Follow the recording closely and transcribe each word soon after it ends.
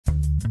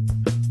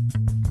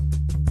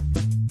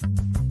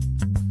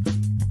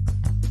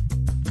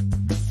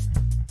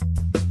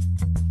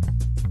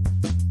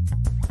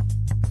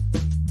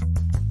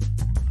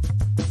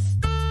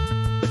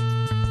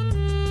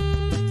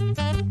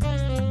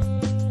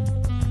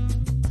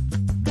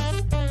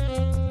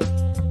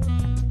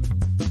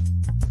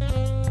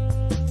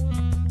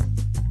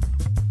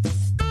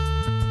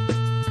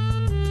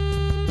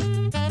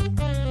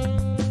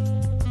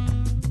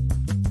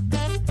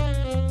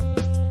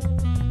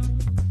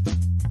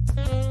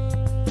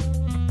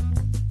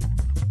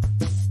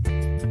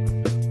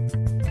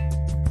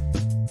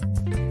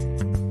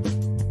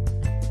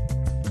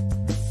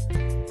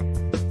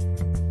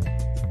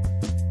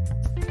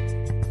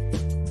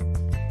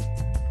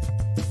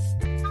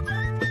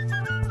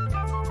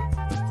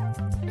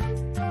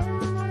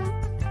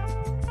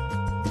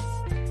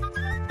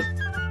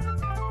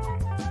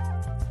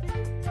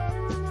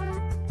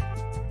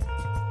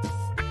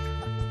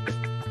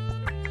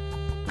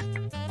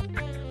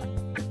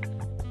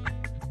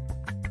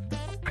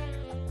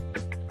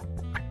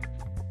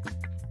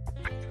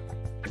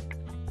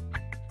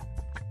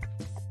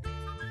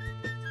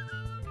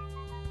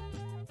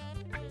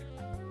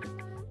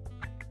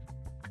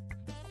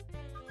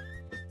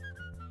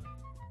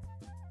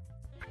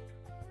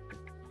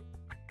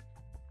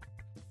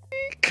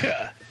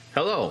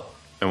Hello,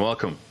 and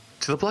welcome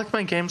to the Black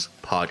Man Games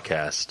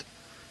podcast,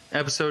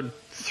 episode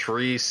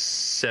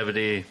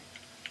 370.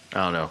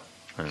 I don't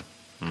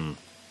know.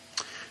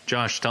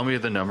 Josh, tell me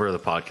the number of the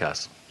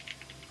podcast.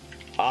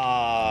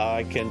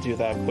 I can do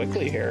that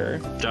quickly here.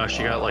 Josh,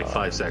 you got like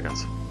 5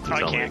 seconds.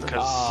 I can't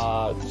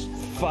because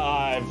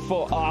 5,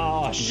 4.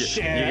 Oh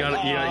shit!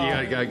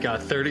 You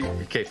got 30.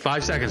 Okay,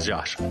 5 seconds,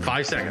 Josh.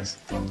 5 seconds.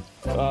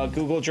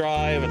 Google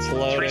Drive. It's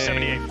loading.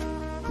 378.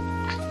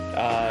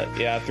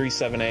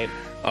 378.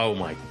 Oh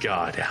my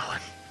God, Allan!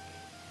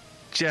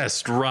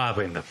 Just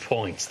robbing the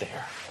points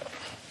there.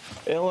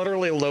 It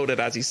literally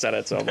loaded as he said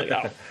it, so I'm like,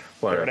 oh,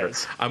 Whatever. there it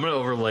is. I'm gonna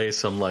overlay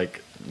some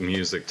like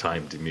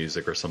timed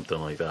music or something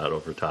like that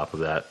over top of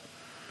that,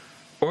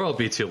 or I'll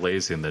be too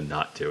lazy and then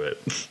not do it.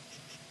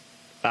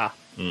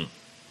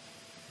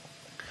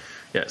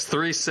 Yes,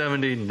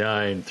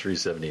 379,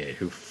 378.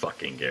 Who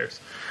fucking cares?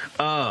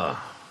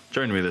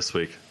 Joining me this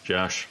week,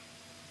 Josh.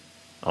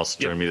 Also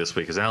joining me this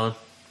week is Allan.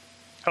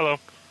 hello.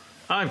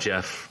 I'm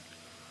Jeff,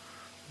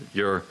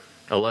 your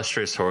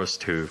illustrious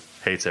host who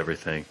hates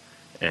everything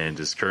and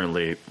is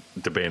currently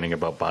debating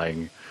about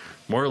buying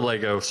more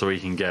Lego so he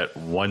can get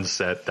one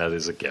set that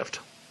is a gift.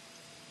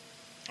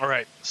 All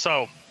right.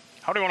 So,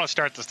 how do you want to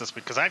start this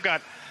week? Because I've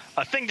got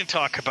a thing to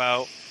talk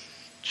about.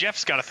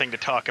 Jeff's got a thing to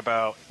talk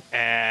about,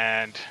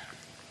 and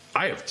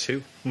I have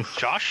two.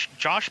 Josh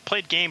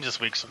played games this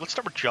week. So let's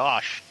start with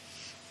Josh.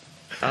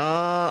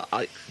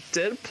 I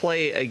did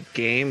play a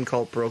game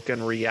called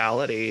Broken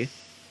Reality.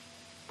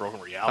 Broken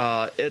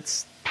Reality.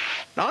 It's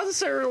not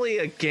necessarily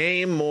a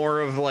game, more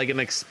of like an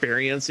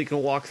experience you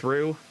can walk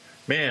through.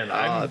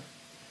 Man,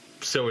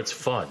 so it's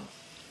fun.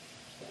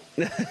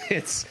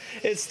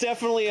 It's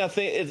definitely a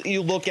thing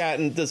you look at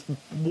and this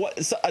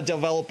what a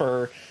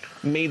developer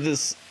made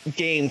this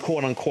game,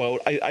 quote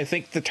unquote. I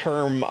think the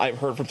term I've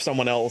heard from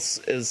someone else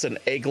is an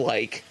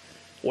egg-like,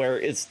 where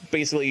it's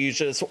basically you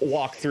just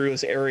walk through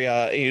this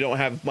area and you don't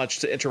have much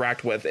to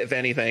interact with, if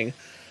anything.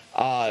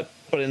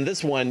 But in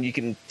this one, you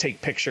can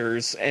take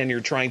pictures and you're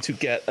trying to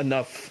get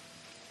enough.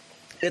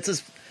 It's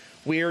this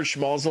weird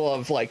schmozzle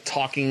of like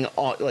talking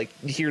on, like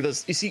you hear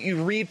this,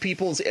 you read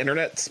people's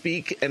internet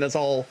speak and it's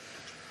all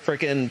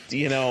freaking,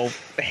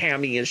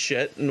 hammy as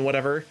shit and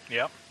whatever.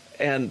 Yep.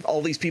 And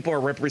all these people are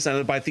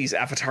represented by these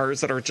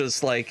avatars that are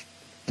just like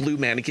blue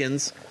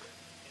mannequins.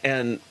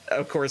 And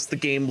of course the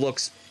game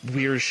looks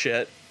weird as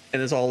shit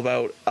and it's all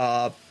about,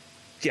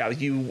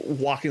 you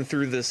walking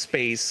through this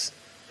space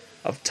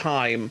of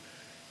time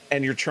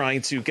and you're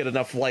trying to get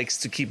enough likes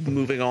to keep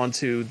moving on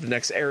to the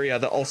next area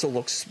that also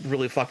looks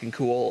really fucking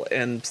cool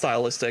and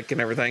stylistic and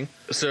everything.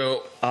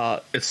 So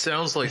it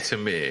sounds like to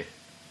me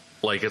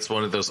like it's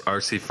one of those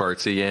artsy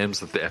fartsy games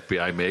that the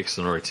FBI makes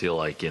in order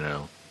to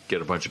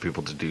get a bunch of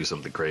people to do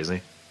something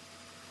crazy.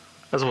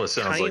 That's what it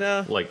sounds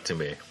like to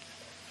me.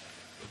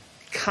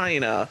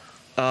 Kinda.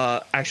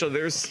 Actually,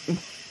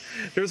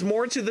 there's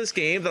more to this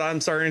game that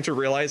I'm starting to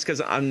realize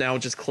because I'm now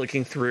just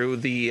clicking through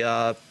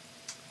the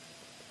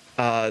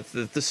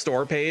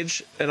store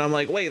page, and I'm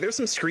like, wait, there's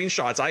some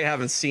screenshots I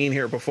haven't seen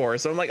here before.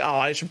 So I'm like,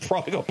 I should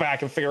probably go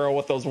back and figure out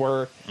what those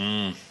were.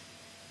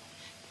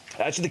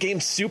 Actually, the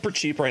game's super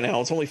cheap right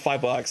now. It's only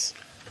 $5.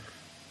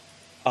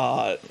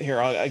 Here,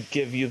 I'll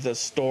give you the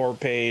store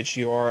page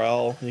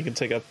URL. You can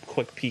take a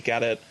quick peek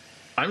at it.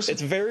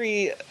 It's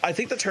very. I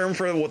think the term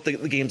for what the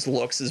game's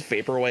looks is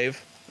vaporwave.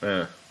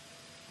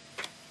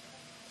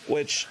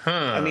 Which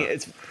I mean,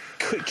 it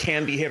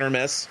can be hit or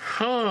miss.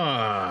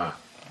 I'm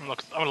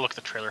gonna look at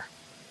the trailer.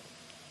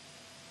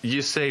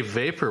 You say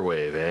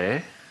vaporwave,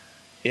 eh?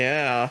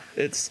 Yeah,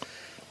 it's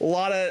a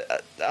lot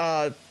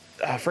of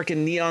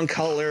freaking neon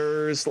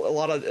colors, a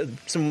lot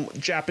of some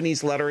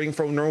Japanese lettering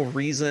for no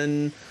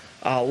reason,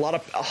 a lot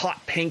of hot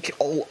pink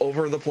all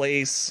over the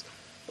place.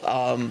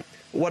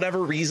 Whatever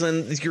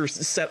reason, you're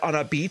set on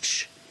a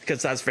beach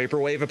because that's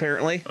vaporwave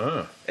apparently,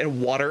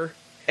 and water,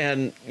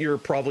 and you're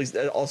probably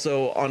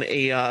also on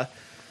a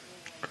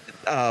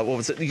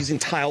using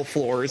tile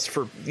floors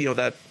for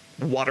that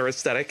water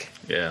aesthetic.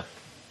 Yeah,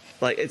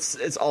 like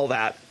it's all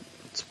that.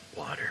 It's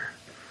water.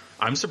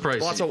 I'm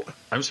surprised.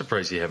 I'm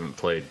surprised you haven't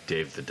played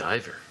Dave the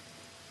Diver.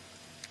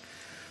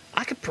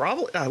 I could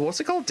probably. What's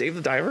it called? Dave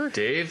the Diver.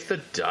 Dave the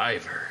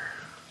Diver.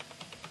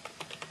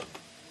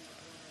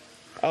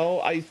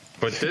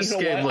 But this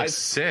game looks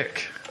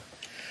sick.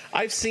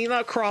 I've seen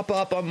that crop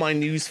up on my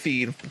news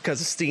feed because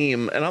of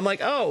Steam, and I'm like,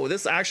 oh,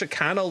 this actually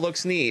kind of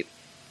looks neat.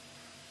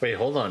 Wait,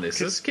 hold on. Is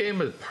this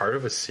game a part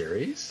of a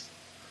series?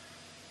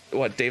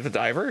 What, Dave the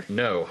Diver?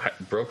 No,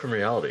 Broken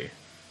Reality.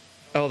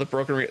 Oh, the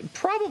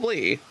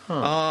probably.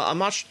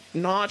 I'm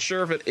not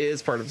sure if it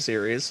is part of the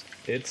series.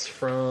 It's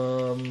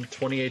from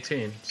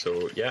 2018,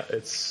 so yeah,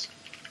 it's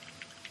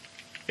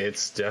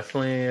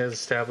definitely an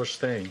established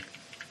thing.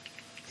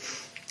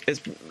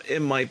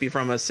 It might be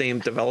from a same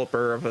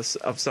developer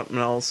of something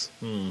else.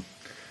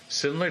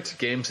 Similar to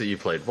games that you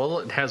played. Well,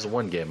 it has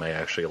one game I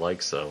actually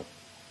like, so.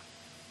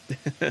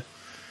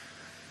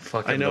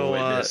 Fucking The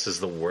Witness is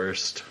the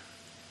worst.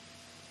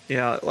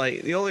 Yeah,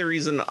 like the only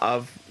reason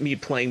of me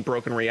playing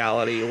Broken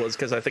Reality was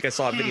because I think I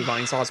saw Vinny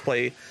Vine Sauce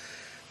play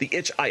the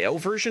itch.io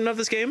version of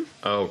this game.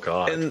 Oh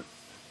God.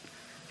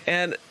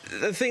 And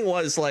the thing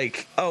was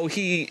like, oh,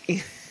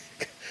 he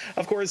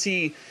of course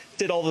he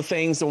did all the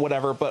things and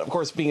whatever, but of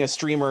course being a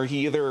streamer,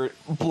 he either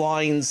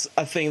blinds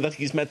a thing that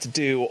he's meant to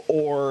do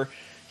or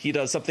he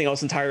does something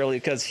else entirely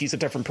because he's a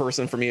different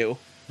person from you.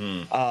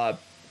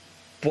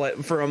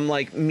 But from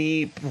like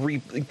me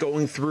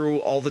going through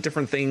all the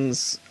different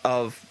things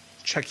of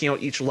checking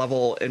out each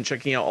level and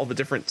checking out all the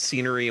different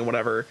scenery and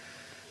whatever,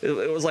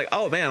 it was like,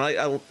 oh man,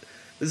 I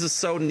this is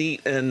so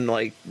neat, and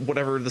like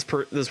whatever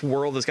this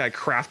world this guy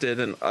crafted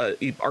and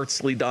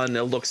artfully done,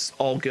 it looks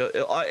all good.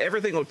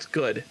 Everything looks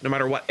good no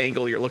matter what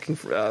angle you're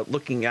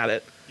looking at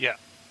it. Yeah.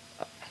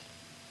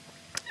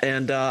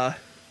 And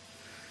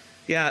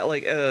yeah,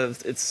 like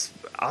it's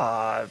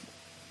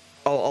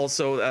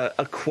also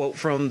a quote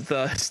from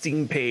the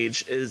Steam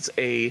page is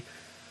a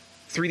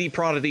 3D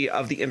prodigy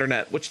of the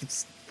internet, which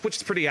is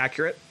pretty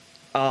accurate.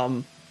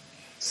 Some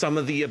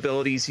of the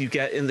abilities you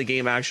get in the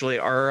game actually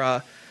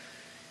are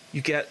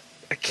you get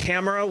a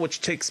camera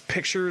which takes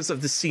pictures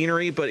of the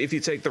scenery, but if you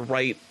take the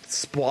right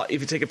spot,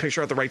 if you take a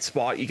picture at the right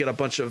spot, you get a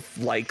bunch of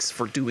likes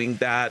for doing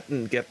that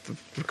and get the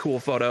cool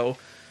photo.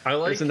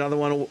 There's another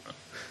one.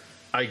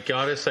 I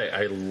gotta say,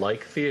 I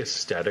like the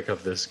aesthetic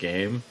of this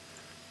game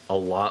a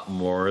lot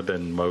more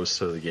than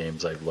most of the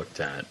games I've looked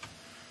at.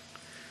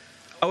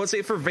 I would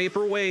say for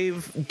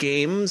vaporwave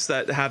games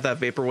that have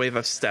that vaporwave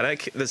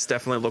aesthetic, this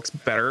definitely looks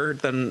better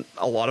than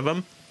a lot of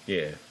them.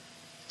 Yeah.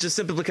 Just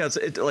simply because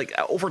it, like,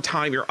 over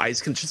time your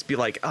eyes can just be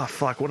like, oh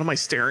fuck, what am I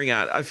staring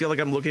at? I feel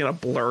like I'm looking at a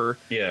blur.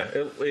 Yeah,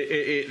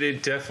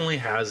 it definitely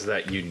has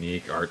that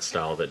unique art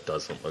style that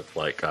doesn't look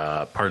like,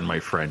 pardon my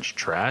French,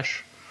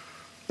 trash.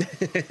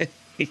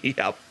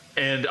 Yep.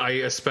 And I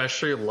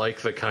especially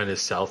like the kind of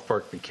South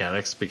Park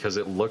mechanics because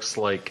it looks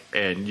like,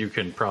 and you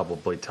can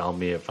probably tell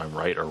me if I'm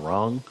right or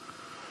wrong,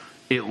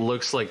 it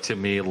looks like to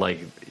me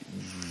like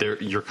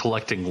you're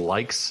collecting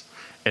likes,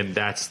 and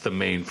that's the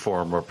main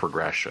form of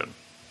progression.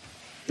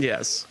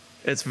 Yes.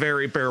 It's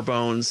very bare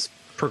bones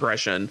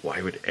progression.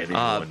 Why would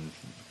anyone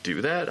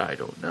do that? I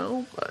don't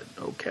know, but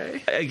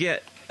okay.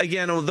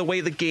 Again, the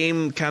way the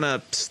game kind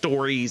of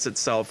stories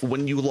itself,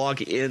 when you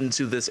log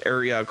into this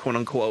area, quote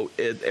unquote,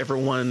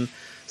 everyone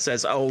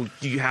says, oh,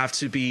 you have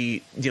to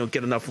be,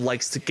 get enough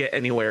likes to get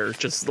anywhere.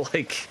 Just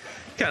like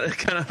kind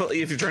of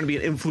if you're trying to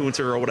be an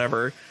influencer or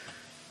whatever.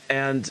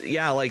 And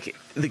yeah, like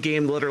the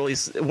game literally,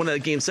 when the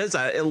game says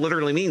that, it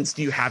literally means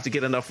you have to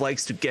get enough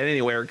likes to get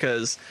anywhere,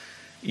 because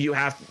you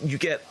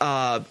get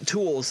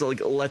tools that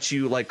like let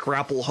you like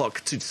grapple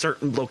hook to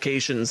certain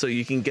locations so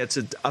you can get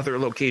to other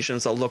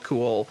locations that look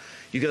cool.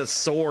 You get a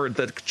sword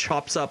that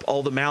chops up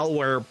all the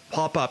malware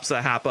pop-ups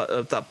that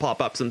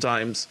pop up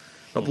sometimes.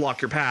 They'll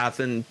block your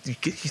path, and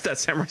that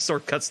samurai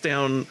sword cuts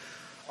down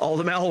all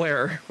the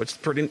malware, which is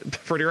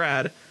pretty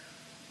rad.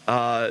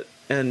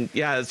 And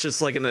yeah, it's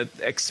just like an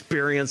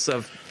experience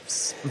of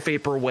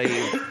vaporwave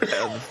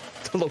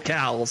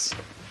locales.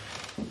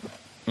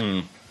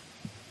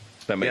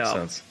 That makes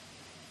sense.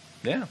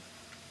 Yeah.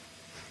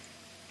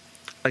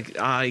 Like,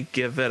 I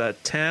give it a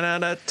 10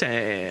 out of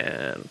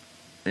 10.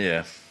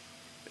 Yeah.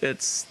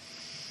 It's,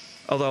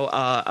 although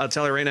I'll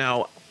tell you right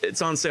now,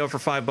 it's on sale for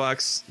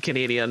 $5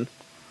 Canadian.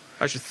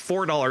 Actually,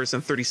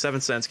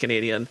 $4.37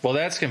 Canadian. Well,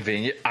 that's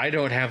convenient. I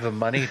don't have the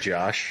money,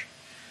 Josh.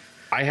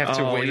 I have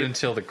to wait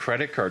until the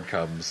credit card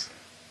comes.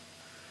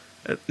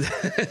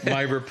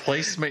 My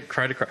replacement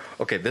credit card.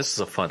 Okay, this is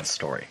a fun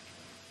story.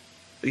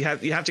 You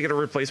have to get a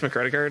replacement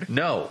credit card?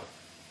 No.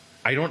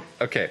 I don't.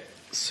 Okay,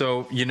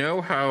 so you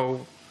know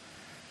how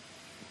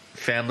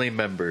family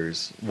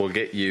members will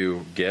get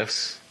you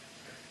gifts,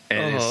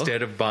 and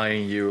instead of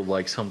buying you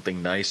like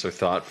something nice or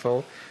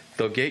thoughtful,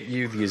 they'll get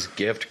you these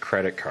gift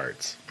credit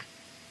cards.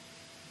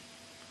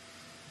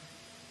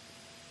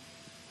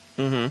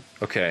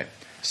 Okay,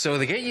 so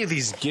they get you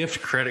these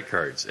gift credit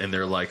cards, and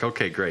they're like,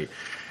 okay, great.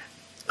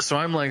 So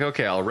I'm like,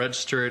 okay, I'll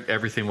register it.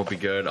 Everything will be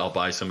good. I'll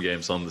buy some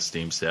games on the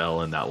Steam sale,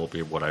 and that will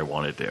be what I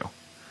want to do.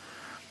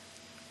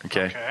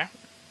 Okay.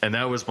 And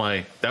that was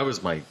my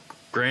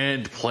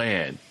grand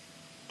plan.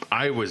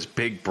 I was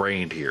big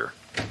brained here.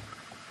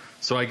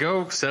 So I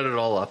go set it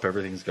all up.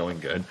 Everything's going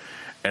good.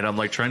 And I'm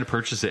like trying to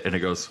purchase it. And it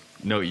goes,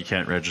 no, you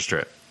can't register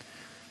it.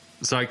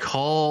 So I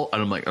call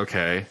and I'm like,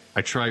 okay,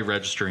 I try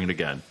registering it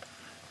again.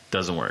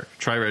 Doesn't work.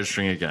 Try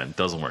registering it again.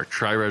 Doesn't work.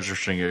 Try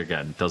registering it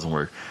again. Doesn't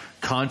work.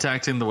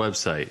 Contacting the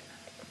website.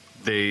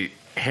 They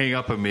hang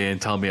up on me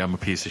and tell me I'm a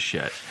piece of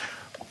shit.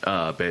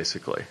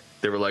 Basically.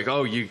 They were like,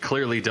 oh, you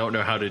clearly don't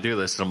know how to do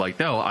this. And I'm like,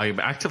 no, I'm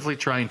actively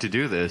trying to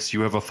do this. You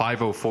have a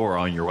 504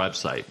 on your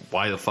website.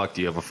 Why the fuck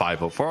do you have a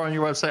 504 on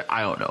your website?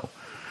 I don't know.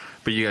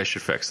 But you guys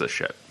should fix this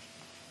shit.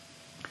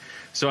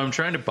 So I'm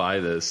trying to buy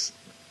this.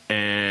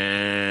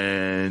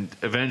 And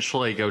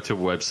eventually I go to a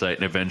website.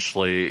 And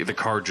eventually the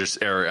card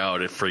just error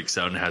out. It freaks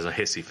out and has a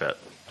hissy fit.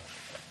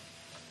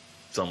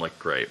 So I'm like,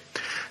 great.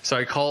 So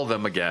I call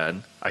them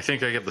again. I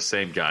think I get the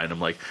same guy. And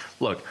I'm like,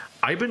 look,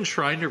 I've been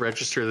trying to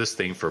register this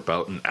thing for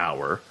about an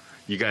hour.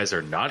 You guys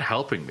are not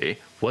helping me.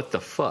 What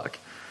the fuck?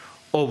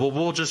 Oh, well,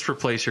 we'll just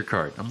replace your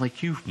card. I'm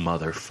like, you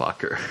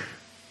motherfucker.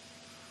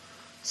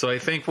 So I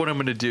think what I'm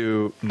going to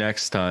do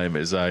next time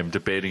is I'm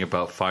debating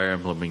about Fire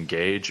Emblem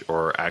Engage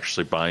or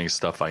actually buying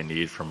stuff I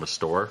need from a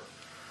store.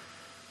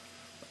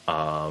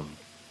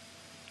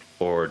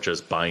 Or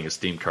just buying a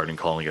Steam card and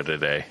calling it a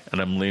day.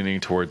 And I'm leaning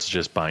towards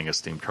just buying a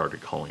Steam card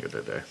and calling it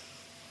a day.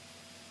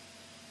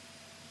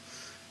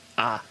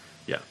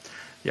 Yeah.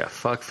 Yeah,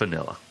 fuck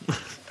vanilla.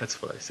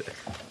 That's what I say.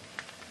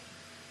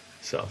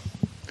 So,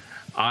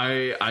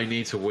 I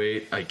need to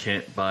wait. I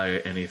can't buy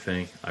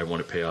anything. I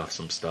want to pay off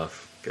some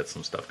stuff, get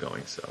some stuff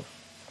going. So,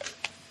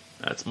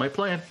 that's my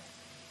plan.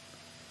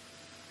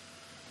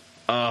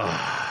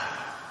 Allan.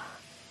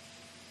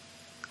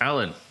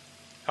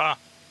 Huh?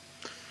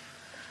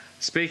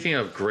 Speaking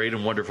of great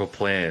and wonderful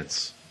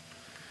plans,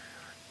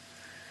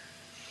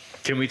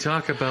 can we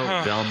talk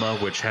about Velma,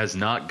 which has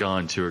not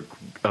gone to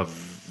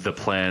the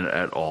plan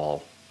at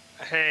all?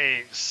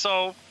 Hey,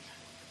 so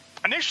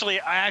initially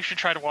I actually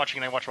tried watching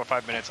and I watched about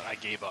 5 minutes and I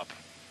gave up.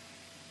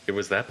 It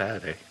was that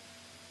bad, eh?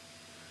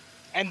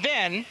 And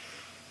then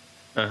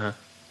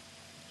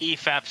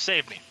EFAP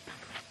saved me.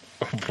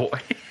 Oh boy.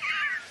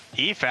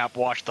 EFAP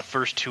watched the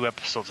first 2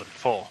 episodes in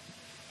full.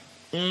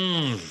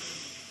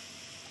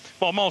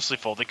 Well, mostly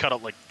full. They cut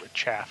out like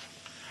chaff.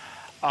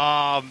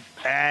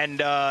 And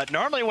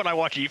normally when I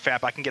watch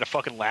EFAP, I can get a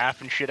fucking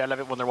laugh and shit out of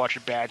it when they're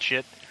watching bad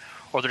shit,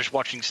 or they're just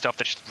watching stuff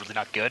that's just really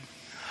not good.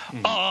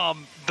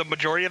 The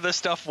majority of this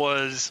stuff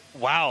was,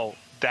 wow,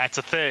 that's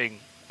a thing.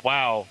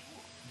 Wow,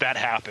 that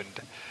happened.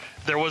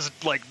 There was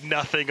like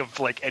nothing of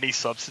like any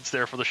substance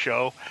there for the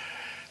show.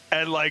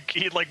 And like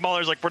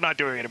Mahler's like, we're not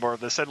doing any more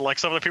of this. And like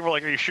some of the people were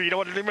like, are you sure you don't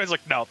want to do it? He's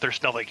like, no,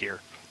 there's nothing here.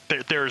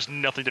 There's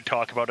nothing to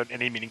talk about in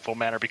any meaningful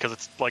manner because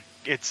it's like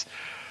it's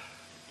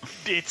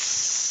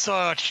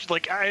such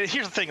like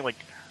here's the thing, like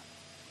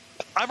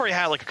I've already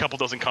had like a couple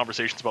dozen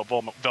conversations about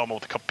Velma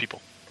with a couple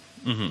people.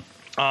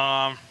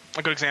 A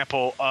good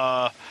example,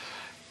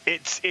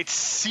 it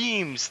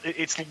seems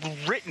it's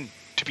written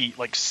to be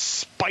like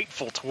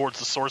spiteful towards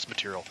the source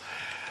material.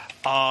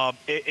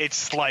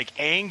 It's like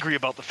angry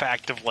about the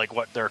fact of like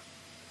what they're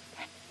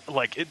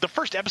like. The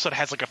first episode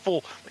has like a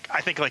full, like,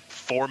 I think like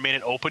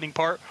 4-minute opening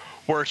part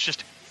where it's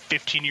just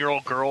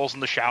 15-year-old girls in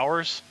the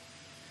showers.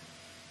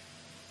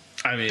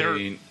 I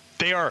mean,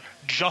 they are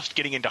just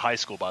getting into high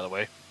school, by the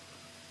way.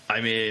 I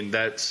mean,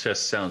 that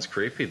just sounds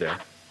creepy there.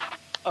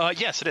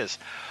 Yes, it is.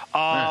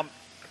 Then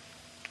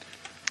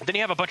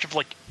you have a bunch of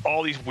like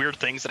all these weird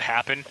things that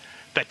happen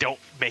that don't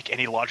make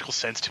any logical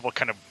sense to what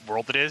kind of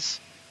world it is.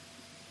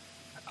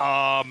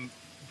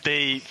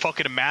 They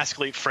fucking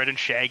emasculate Fred and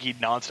Shaggy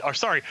nonstop. Or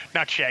sorry,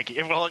 not Shaggy.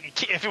 If it was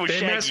they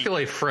Shaggy,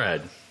 emasculate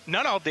Fred.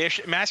 No, they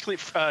emasculate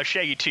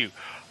Shaggy too.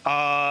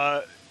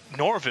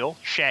 Norville,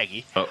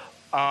 Shaggy,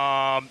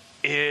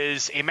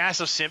 is a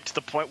massive simp to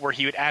the point where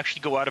he would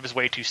actually go out of his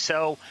way to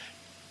sell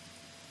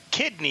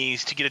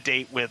kidneys to get a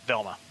date with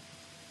Velma.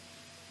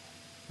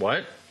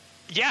 What?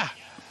 Yeah.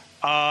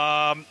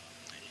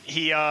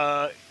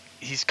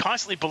 He's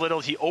constantly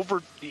belittled.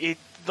 It's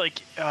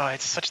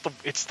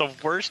the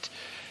worst.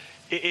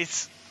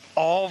 It's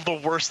all the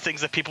worst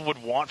things that people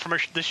would want from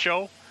this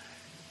show,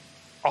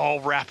 all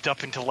wrapped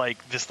up into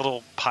like this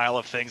little pile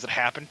of things that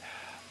happen.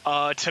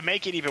 To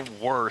make it even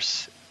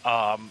worse,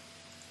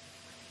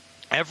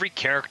 every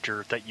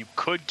character that you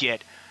could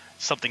get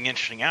something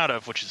interesting out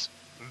of, which is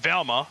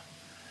Velma,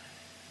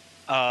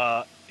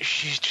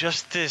 she's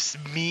just this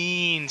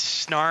mean,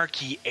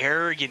 snarky,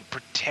 arrogant,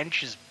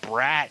 pretentious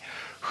brat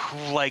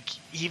who, like,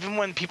 even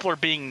when people are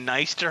being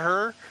nice to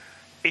her,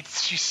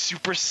 she's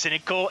super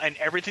cynical, and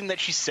everything that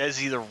she says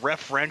is either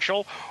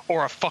referential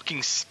or a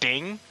fucking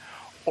sting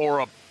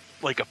or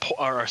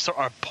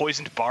a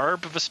poisoned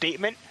barb of a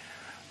statement.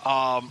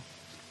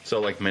 So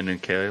like Minnie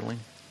Kaling?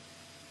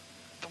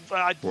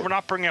 We're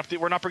not bringing up the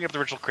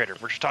original creator.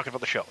 We're just talking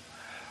about the show.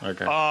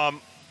 Okay.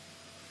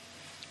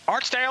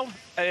 Art style,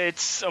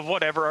 it's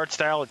whatever art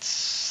style.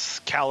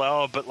 It's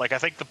Kal-El, but like I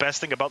think the best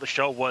thing about the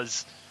show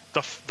was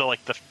the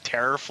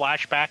terror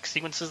flashback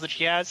sequences that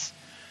she has.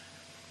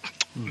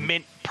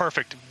 Mint,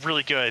 perfect,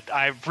 really good.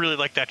 I really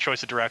like that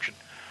choice of direction.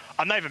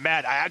 I'm not even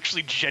mad. I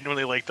actually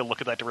genuinely like the look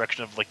of that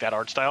direction of like that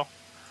art style.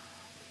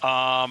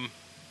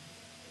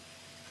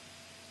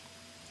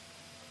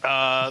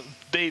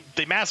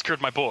 They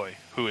massacred my boy,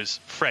 who is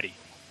Fred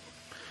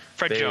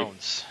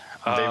Jones.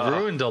 They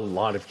ruined a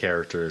lot of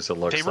characters. It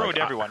looks they ruined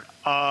everyone.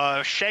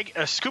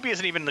 Scooby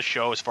isn't even in the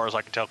show, as far as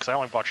I can tell, because I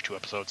only watched 2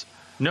 episodes.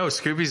 No,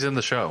 Scooby's in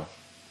the show.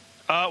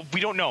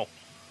 We don't know.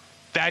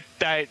 That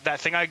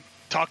thing I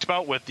talked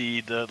about with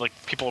the like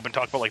people have been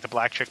talking about, like the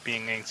black chick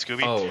being named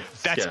Scooby. Oh,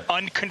 that's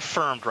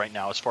unconfirmed right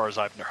now, as far as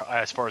I've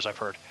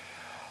heard.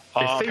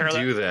 If they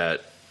do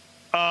that,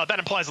 that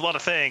implies a lot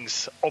of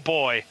things. Oh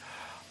boy.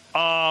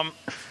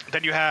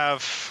 Then you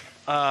have,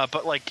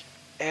 but like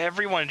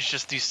everyone's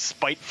just these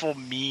spiteful,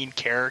 mean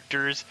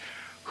characters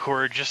who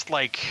are just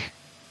like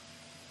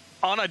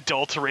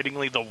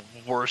unadulteratingly the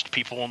worst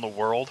people in the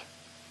world.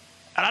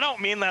 And I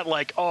don't mean that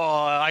like,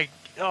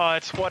 oh,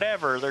 it's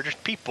whatever. They're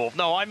just people.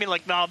 No, I mean,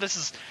 like, no,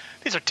 these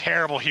are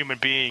terrible human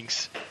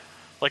beings.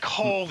 Like,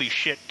 holy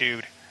shit,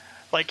 dude.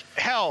 Like,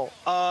 hell,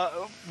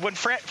 when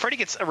Freddy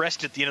gets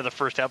arrested at the end of the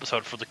first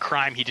episode for the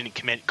crime he didn't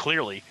commit,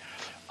 clearly,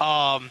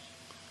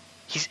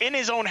 he's in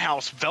his own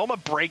house. Velma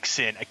breaks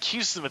in,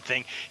 accuses him of a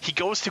thing. He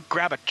goes to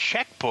grab a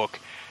checkbook,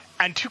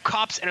 and 2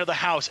 cops enter the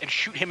house and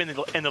shoot him in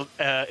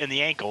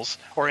the ankles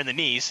or in the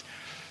knees.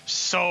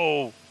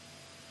 So,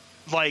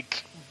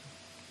 like,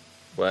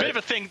 what? bit of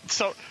a thing.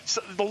 So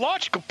the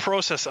logical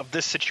process of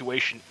this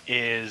situation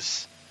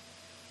is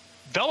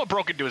Velma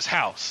broke into his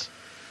house,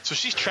 so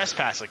she's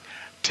trespassing.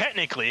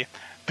 Technically,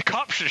 the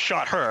cop should have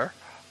shot her.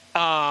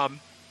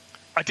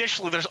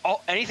 Additionally,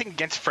 anything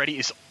against Freddy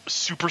is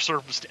super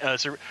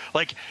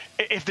like,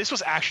 if this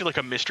was actually like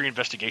a mystery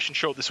investigation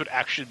show, this would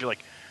actually be like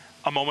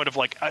a moment of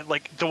like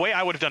the way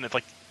I would have done it.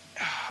 Like,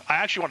 I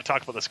actually want to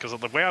talk about this because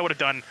of the way I would have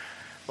done,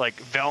 like,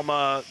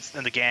 Velma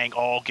and the gang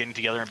all getting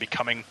together and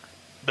becoming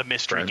the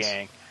mystery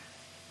gang.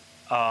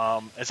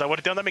 As I would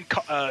have done them in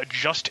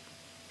just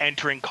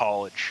entering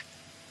college.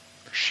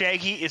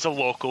 Shaggy is a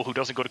local who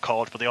doesn't go to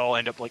college, but they all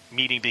end up like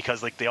meeting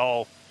because they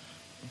all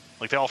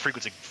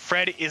frequency.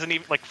 Fred isn't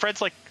even like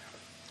Fred's like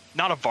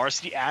not a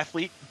varsity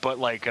athlete, but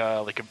like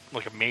a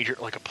major,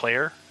 like a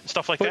player and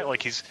stuff like that.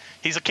 Like he's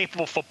a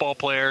capable football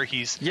player.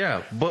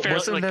 But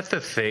wasn't that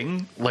the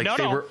thing? Like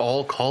they were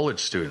all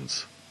college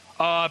students.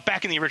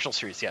 Back in the original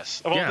series,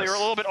 yes. Well, they were a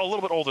little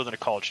bit older than a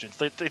college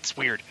student. It's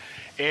weird.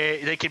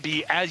 They could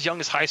be as young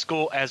as high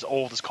school, as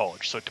old as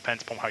college. So it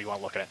depends upon how you want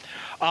to look at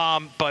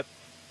it. But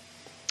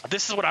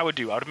this is what I would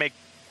do. I would make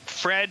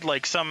Fred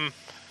like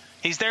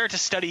he's there to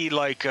study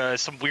like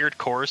some weird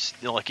course.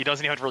 You know, like he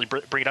doesn't even have to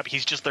really bring it up.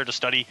 He's just there to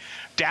study.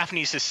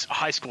 Daphne's his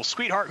high school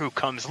sweetheart who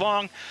comes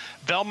along.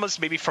 Velma's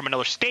maybe from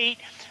another state.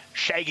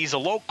 Shaggy's a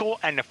local,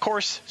 and of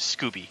course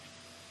Scooby.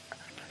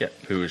 Yeah,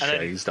 who is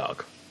Shaggy's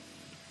dog?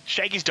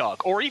 Shaggy's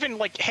dog, or even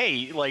like,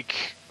 hey, like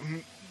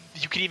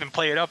you could even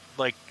play it up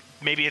like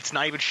maybe it's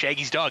not even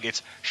Shaggy's dog.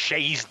 It's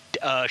Shaggy's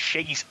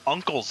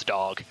uncle's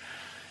dog.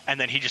 And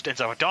then he just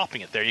ends up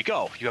adopting it. There you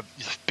go. You have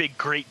this big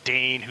Great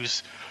Dane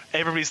who's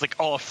everybody's like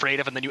all afraid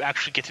of, and then you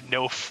actually get to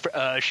know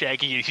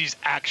Shaggy. He's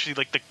actually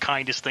like the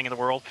kindest thing in the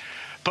world.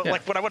 But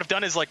like what I would have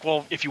done is like,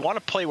 well, if you want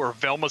to play where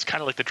Velma's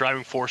kind of like the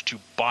driving force to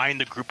bind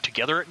the group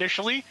together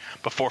initially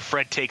before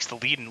Fred takes the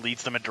lead and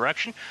leads them in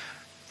direction,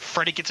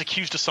 Freddy gets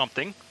accused of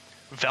something.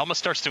 Velma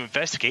starts to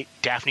investigate.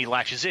 Daphne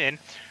latches in.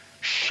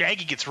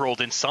 Shaggy gets rolled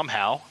in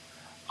somehow.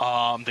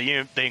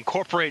 They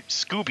incorporate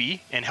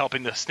Scooby in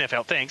helping to sniff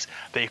out things.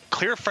 They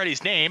clear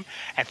Freddy's name,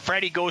 and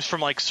Freddy goes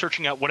from like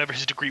searching out whatever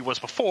his degree was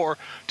before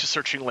to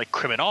searching like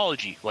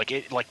criminology.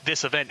 Like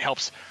this event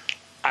helps.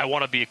 I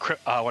want to be a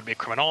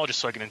criminologist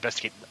so I can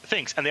investigate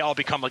things, and they all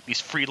become like these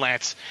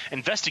freelance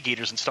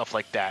investigators and stuff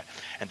like that.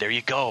 And there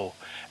you go.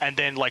 And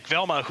then like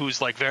Velma,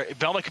 who's like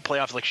Velma can play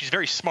off like she's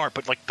very smart,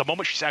 but like the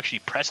moment she's actually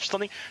pressed for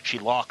something, she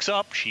locks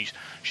up. She's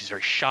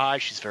very shy.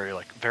 She's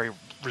very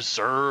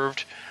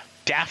reserved.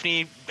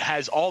 Daphne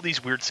has all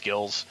these weird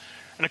skills,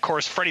 and of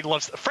course, Freddy's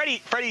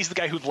the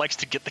guy who likes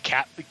to get the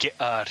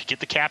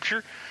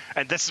capture,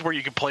 and this is where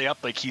you can play up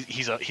like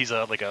he's an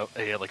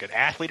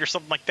athlete or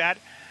something like that,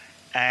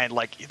 and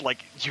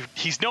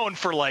he's known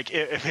for like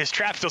if his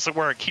trap doesn't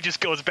work, he just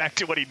goes back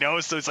to what he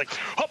knows. So it's like,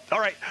 oh, all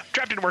right,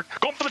 trap didn't work,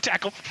 going for the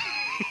tackle.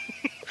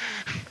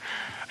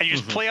 And you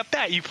just play up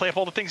that. You play up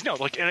all the things. No,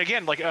 like, and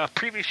again, like a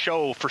previous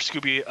show for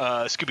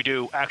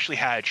Scooby-Doo actually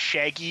had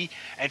Shaggy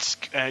and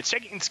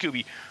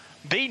Scooby.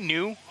 They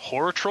knew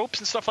horror tropes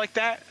and stuff like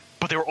that,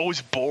 but they were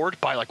always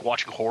bored by like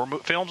watching horror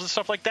films and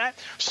stuff like that.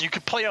 So you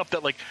could play up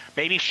that like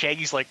maybe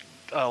Shaggy's like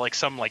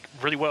some like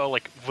really well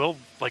like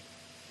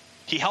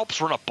he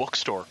helps run a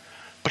bookstore,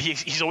 but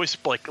he's always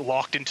like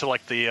locked into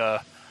like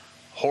the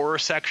horror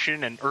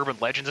section and urban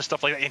legends and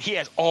stuff like that, and he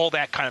has all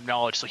that kind of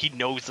knowledge, so he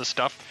knows the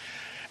stuff.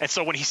 And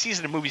so when he sees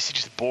it in movies,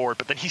 he's just bored,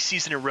 but then he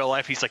sees it in real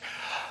life, he's like,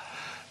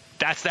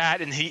 that's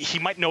that, and he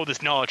might know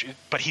this knowledge,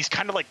 but he's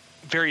kind of like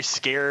very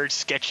scared,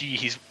 sketchy.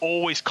 He's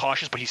always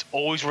cautious, but he's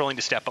always willing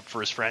to step up for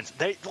his friends.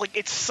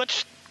 It's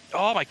such,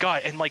 oh my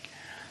god, and like,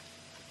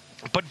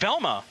 but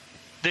Velma,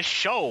 this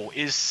show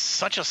is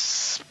such a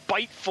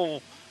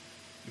spiteful,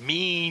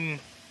 mean,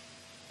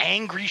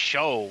 angry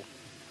show.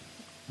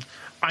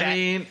 I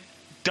mean,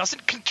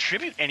 doesn't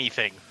contribute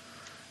anything.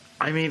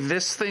 I mean,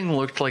 this thing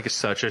looked like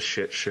such a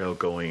shit show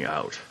going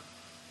out.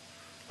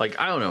 Like,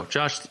 I don't know,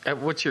 Josh,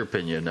 what's your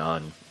opinion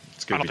on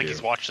Scooby-Doo? I don't think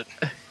he's watched it.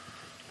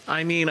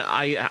 I mean,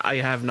 I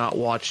have not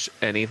watched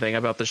anything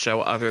about the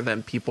show other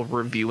than people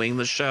reviewing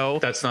the show.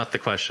 That's not the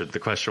question. The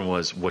question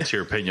was, what's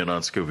your opinion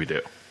on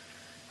Scooby-Doo?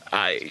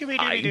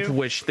 I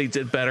wish they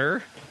did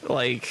better.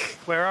 Like,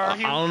 where are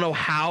you? I don't know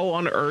how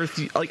on earth.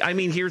 I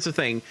mean, here's the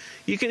thing: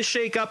 you can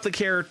shake up the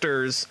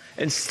characters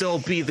and still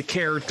be the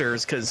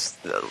characters, because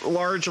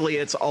largely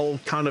it's all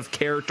kind of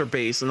character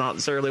based and not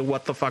necessarily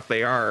what the fuck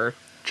they are.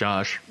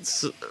 Josh.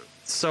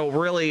 So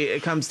really,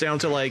 it comes down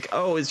to like,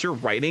 oh, is your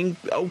writing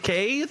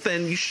okay?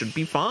 Then you should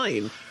be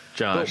fine.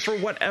 Josh. But for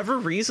whatever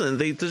reason,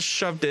 they just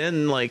shoved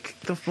in like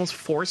the most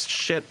forced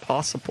shit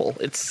possible.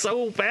 It's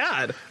so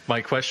bad.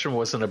 My question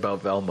wasn't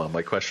about Velma.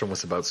 My question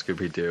was about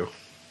Scooby-Doo.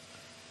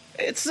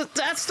 That's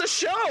the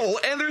show,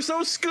 and there's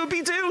no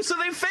Scooby-Doo, so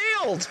they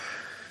failed.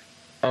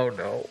 Oh,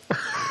 no.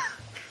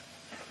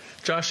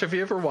 Josh, have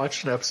you ever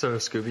watched an episode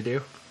of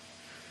Scooby-Doo?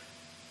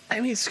 I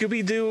mean,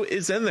 Scooby-Doo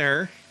is in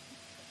there.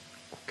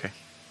 Okay.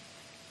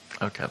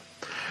 I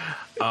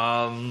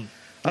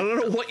don't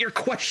know what your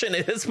question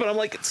is, but I'm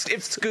like, if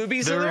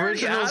Scooby's in there, the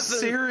original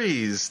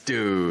series,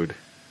 dude.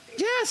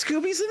 Yeah,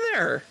 Scooby's in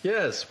there.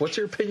 Yes. What's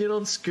your opinion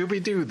on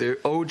Scooby-Doo, the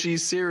OG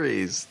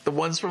series, the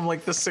ones from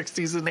like the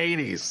 60s and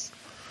 80s?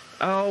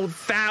 Oh,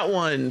 that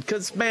one.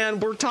 Because, man,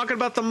 we're talking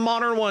about the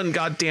modern one,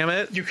 God damn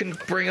it. You can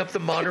bring up the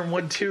modern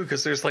one too,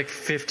 because there's like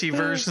 50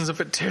 versions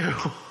of it too.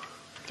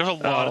 There's a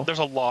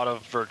lot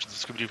of versions of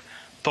Scooby-Doo.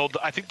 Though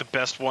I think the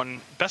best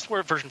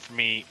version for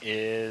me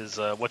is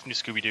What's New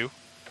Scooby-Doo.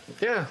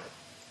 Yeah.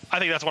 I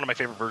think that's one of my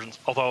favorite versions.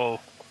 Although,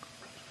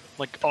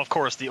 like, of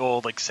course, the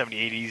old like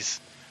 70s, 80s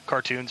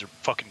cartoons are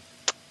fucking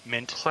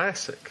mint.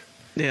 Classic.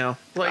 Yeah.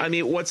 Like, I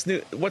mean, What's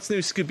New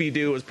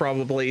Scooby-Doo is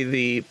probably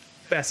the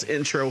best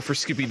intro for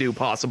Scooby-Doo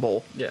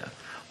possible. Yeah.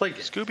 Like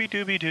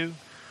Scooby-Dooby-Doo.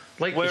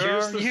 Like,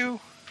 where are you?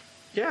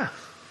 Yeah.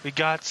 We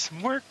got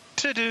some work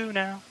to do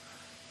now.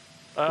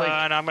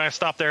 And I'm going to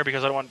stop there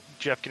because I don't want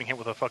Jeff getting hit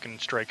with a fucking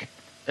strike.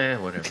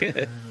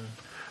 Whatever.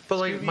 But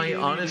like, my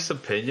honest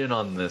opinion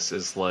on this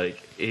is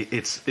like,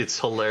 it's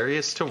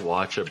hilarious to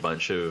watch a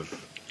bunch of.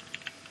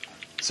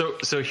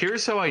 So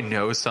here's how I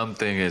know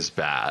something is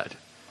bad.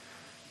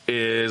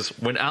 Is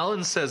when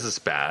Allan says it's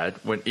bad,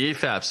 when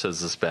EFAP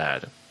says it's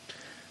bad.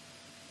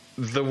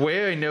 The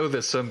way I know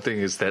that something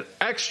is that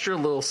extra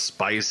little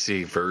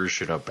spicy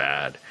version of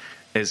bad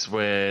is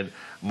when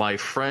my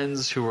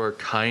friends who are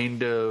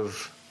kind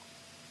of,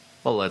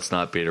 well, let's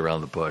not beat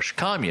around the bush,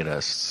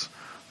 communists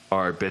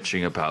are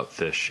bitching about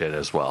this shit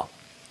as well.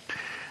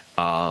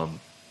 And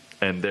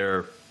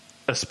they're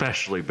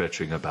especially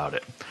bitching about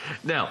it.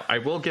 Now, I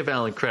will give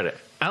Allan credit.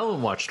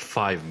 Allan watched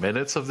 5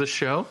 minutes of the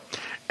show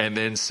and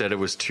then said it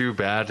was too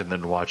bad and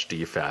then watched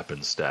EFAP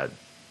instead.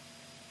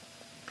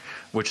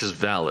 Which is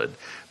valid.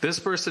 This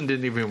person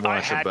didn't even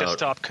watch I had to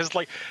stop because,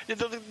 like,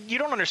 you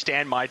don't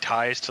understand my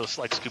ties to,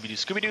 like, Scooby-Doo.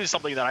 Scooby-Doo is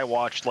something that I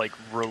watched, like,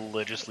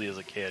 religiously as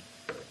a kid.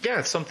 Yeah,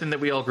 it's something that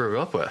we all grew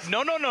up with.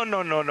 No.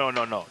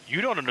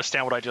 You don't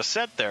understand what I just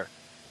said there.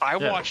 I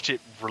watched it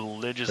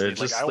religiously.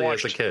 Religiously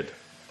as a kid.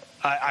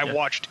 I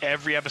watched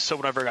every episode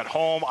whenever I got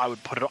home. I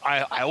would put it.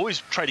 I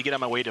always tried to get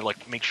on my way to,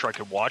 like, make sure I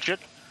could watch it.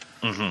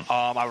 Mm-hmm.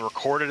 I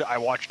recorded. I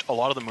watched a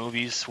lot of the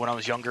movies when I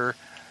was younger.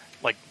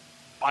 Like,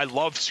 I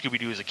loved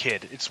Scooby-Doo as a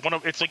kid. It's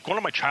like one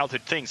of my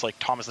childhood things, like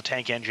Thomas the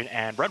Tank Engine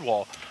and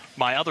Redwall.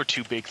 My other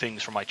two big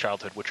things from my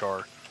childhood, which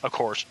are, of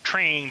course,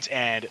 trains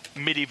and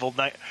medieval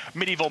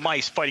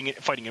mice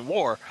fighting in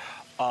war,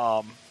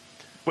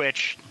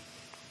 which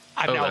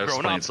I've now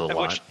grown up. A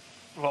lot. Which,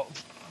 well,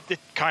 it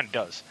kind of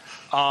does.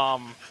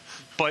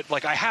 But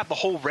like, I have the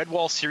whole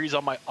Redwall series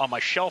on my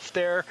shelf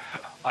there.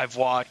 I've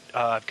got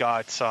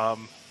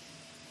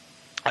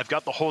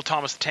the whole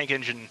Thomas the Tank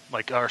Engine,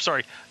 not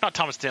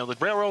Thomas the Tank, the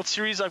Railroad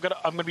series. I'm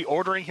gonna be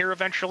ordering here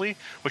eventually,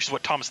 which is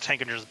what Thomas the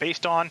Tank Engine is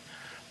based on,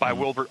 by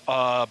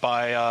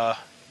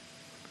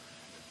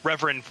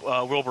Reverend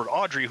Wilbur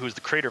Audrey, who's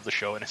the creator of the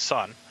show, and his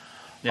son.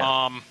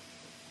 Yeah.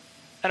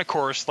 And of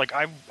course, like,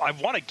 I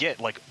want to get,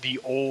 like,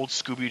 the old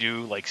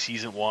Scooby-Doo, like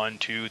season 1,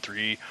 2,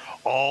 3,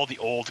 all the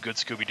old good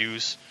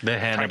Scooby-Doos. The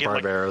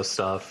Hanna-Barbera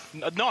stuff.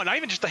 No, not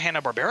even just the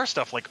Hanna-Barbera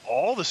stuff. Like,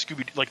 all the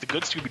the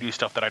good Scooby-Doo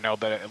stuff that I know,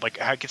 that, like,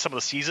 I get some of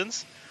the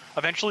seasons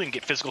eventually and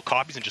get physical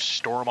copies and just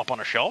store them up on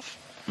a shelf.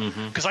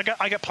 Because I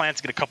got plans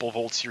to get a couple of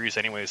old series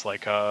anyways.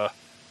 Like, a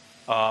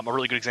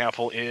really good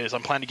example is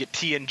I'm planning to get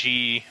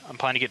TNG. I'm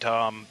planning to get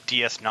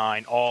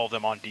DS9, all of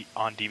them on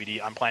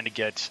DVD. I'm planning to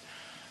get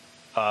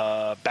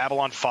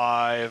Babylon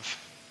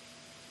 5,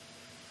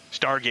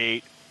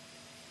 Stargate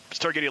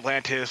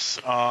Atlantis.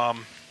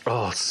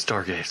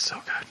 Stargate's so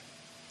good.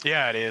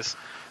 Yeah, it is.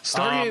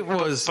 Stargate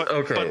was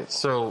okay.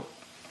 So,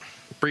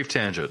 brief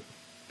tangent.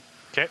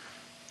 Okay.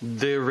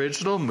 The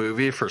original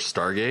movie for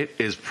Stargate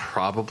is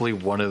probably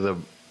one of the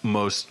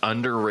most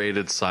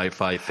underrated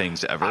sci-fi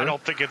things ever. I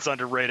don't think it's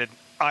underrated.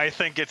 I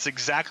think it's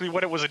exactly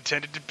what it was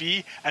intended to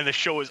be, and the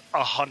show is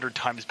 100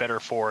 times better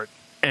for it.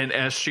 And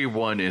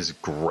SG-1 is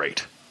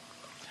great.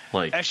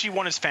 Like,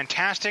 SG-1 is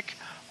fantastic.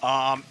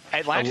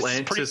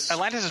 Atlantis is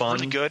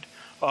really good,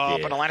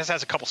 but Atlantis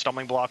has a couple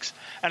stumbling blocks.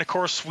 And of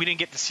course, we didn't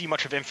get to see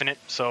much of Infinite,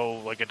 so,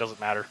 like, it doesn't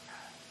matter.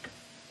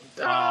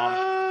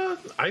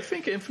 I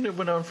think Infinite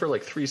went on for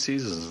like 3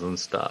 seasons and then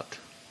stopped.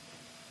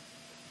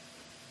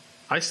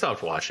 I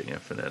stopped watching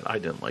Infinite. I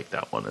didn't like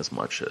that one as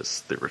much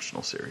as the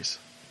original series.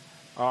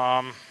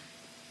 Trying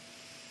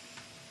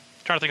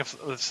to think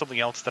of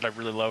something else that I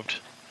really loved,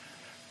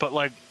 but,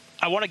 like,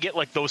 I want to get,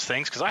 like, those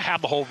things because I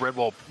have the whole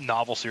Redwall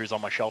novel series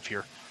on my shelf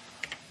here,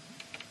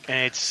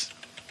 and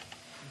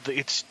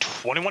it's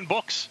 21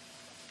 books.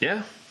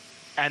 Yeah,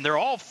 and they're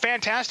all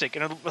fantastic.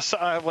 And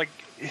like,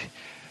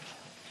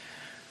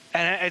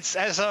 And it's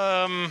as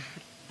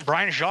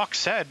Brian Jacques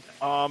said,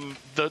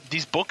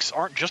 these books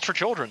aren't just for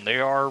children; they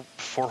are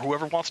for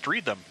whoever wants to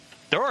read them.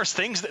 There are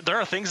things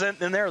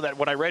in there that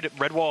when I read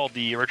Redwall,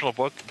 the original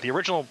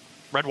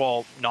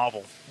Redwall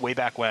novel, way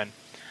back when,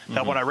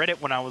 that when I read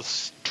it when I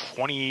was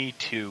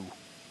 22.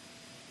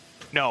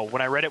 No,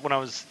 when I read it when I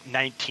was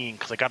 19,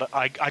 because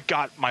I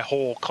got my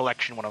whole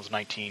collection when I was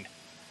 19.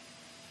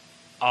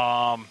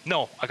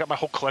 No, I got my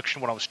whole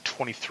collection when I was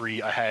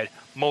 23. I had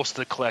most of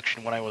the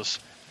collection when I was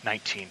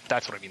 19.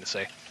 That's what I mean to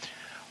say.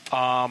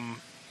 I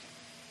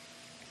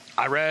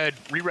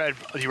reread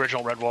the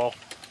original Redwall,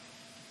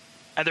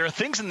 and there are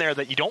things in there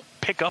that you don't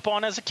pick up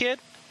on as a kid.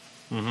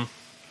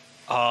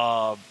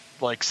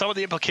 Like some of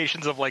the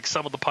implications of like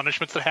some of the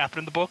punishments that happen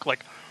in the book.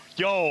 Like,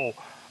 they're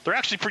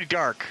actually pretty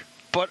dark.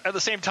 But at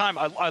the same time,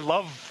 I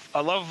love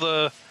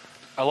the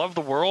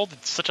world.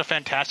 It's such a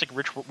fantastic,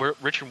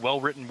 rich and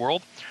well written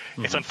world.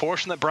 It's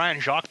unfortunate that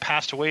Brian Jacques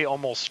passed away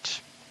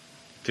almost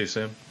too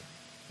soon.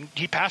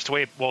 He passed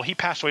away. Well, he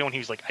passed away when he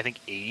was like, I think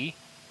 80.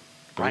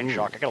 Brian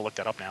Jacques. I gotta look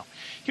that up now.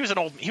 He was an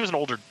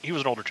older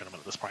gentleman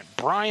at this point.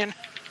 Brian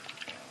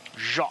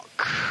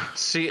Jacques.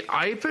 See,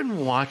 I've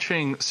been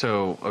watching.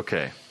 So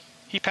okay.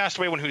 He passed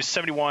away when he was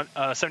 71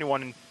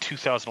 in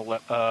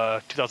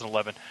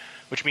 2011,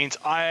 which means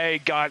I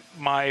got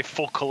my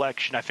full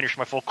collection. I finished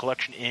my full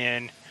collection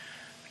in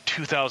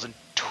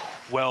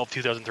 2012,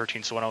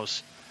 2013. So when I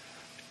was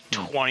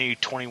 20,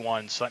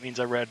 21. So that means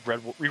I reread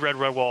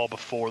Redwall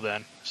before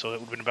then. So it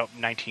would have been about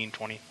 19,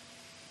 20.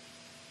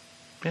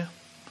 Yeah.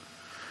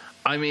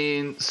 I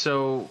mean,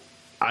 so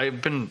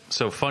I've been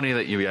so funny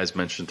that you guys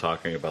mentioned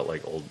talking about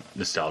like old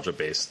nostalgia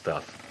based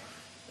stuff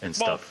and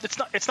stuff.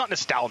 It's not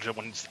nostalgia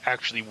when it's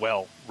actually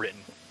well written.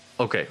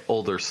 Okay,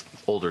 older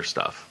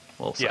stuff,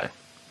 we'll say.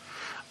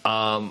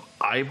 Yeah.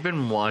 I've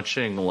been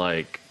watching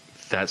like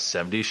that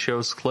 70s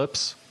shows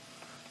clips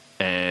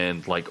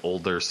and like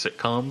older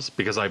sitcoms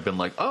because I've been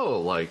like, oh,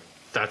 like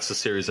that's a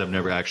series I've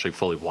never actually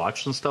fully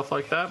watched and stuff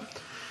like that.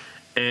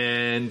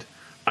 And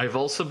I've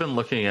also been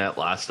looking at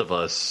Last of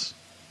Us,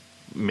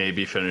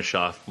 maybe finish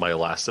off my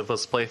Last of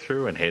Us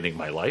playthrough and hating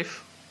my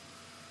life.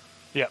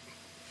 Yeah.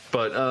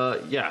 But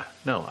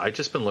I've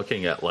just been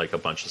looking at like a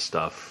bunch of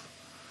stuff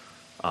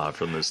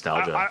from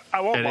nostalgia.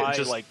 I won't and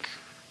lie,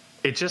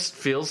 it just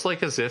feels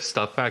like as if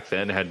stuff back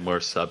then had more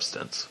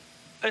substance.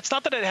 It's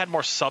not that it had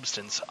more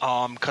substance,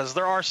 because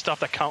there are stuff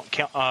that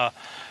that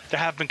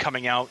have been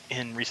coming out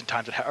in recent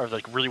times that are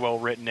like really well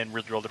written and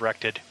really well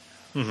directed.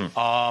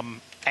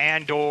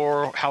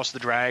 Andor, House of the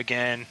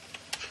Dragon.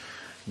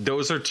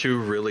 Those are two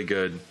really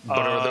good, but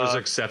are those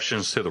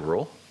exceptions to the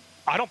rule?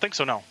 I don't think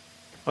so. No.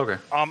 Okay.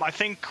 I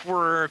think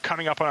we're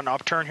coming up on an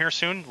upturn here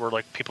soon, where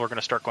like people are going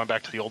to start going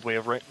back to the old way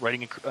of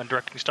writing and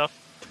directing stuff,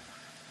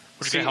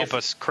 which is going to help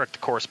us correct the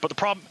course. But the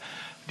problem,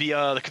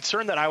 the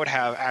concern that I would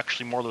have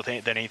actually more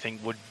than anything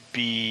would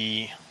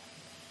be,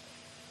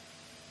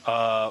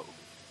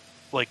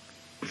 like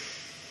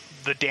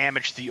the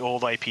damage to the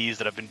old IPs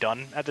that have been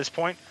done at this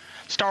point.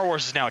 Star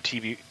Wars is now a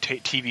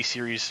TV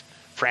series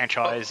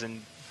franchise,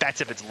 and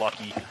that's if it's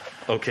lucky.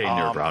 Okay,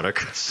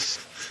 neurotic.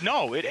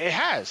 No, it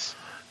has.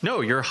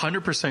 No, you're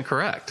 100%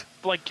 correct.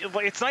 Like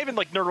it's not even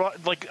like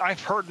neurotic. Like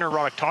I've heard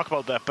neurotic talk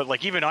about that, but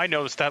like even I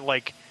noticed that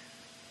like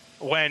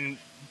when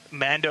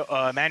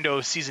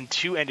Mando season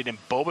 2 ended and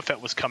Boba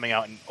Fett was coming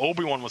out and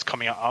Obi-Wan was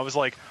coming out, I was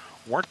like,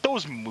 weren't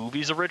those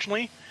movies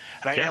originally?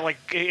 And I like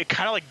it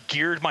kind of like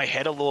geared my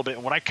head a little bit.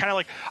 And when I kind of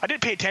like I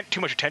didn't pay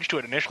too much attention to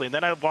it initially, and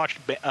then I watched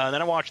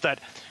that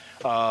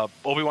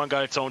Obi-Wan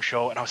got its own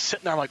show, and I was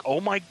sitting there like,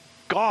 oh my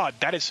god,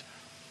 that is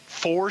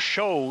 4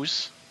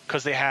 shows,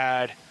 because they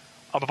had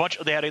a bunch.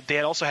 They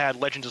had also had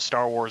Legends of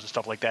Star Wars and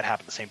stuff like that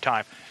happen at the same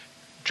time.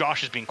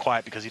 Josh is being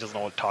quiet because he doesn't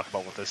know what to talk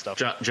about with this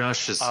stuff.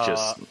 Josh is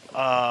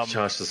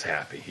Josh is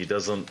happy. He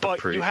doesn't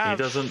he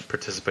doesn't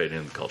participate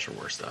in the culture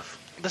war stuff.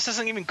 This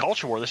isn't even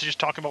culture war. This is just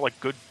talking about like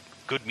good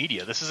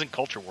media. This isn't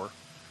culture war.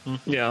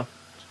 Yeah.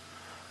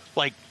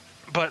 But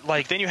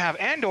then you have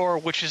Andor,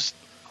 which is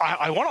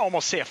I want to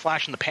almost say a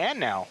flash in the pan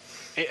now.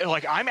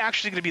 I'm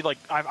actually going to be like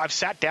I've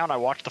sat down. I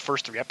watched the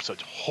first 3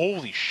 episodes.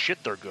 Holy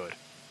shit, they're good.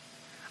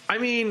 I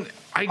mean,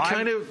 I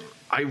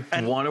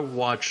want to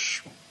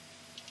watch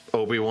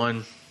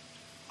Obi-Wan.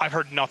 I've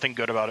heard nothing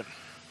good about it.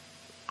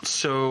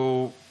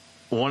 So,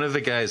 one of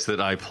the guys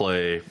that I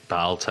play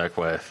Battletech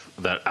with,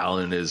 that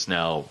Allan is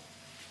now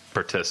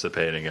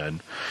participating in,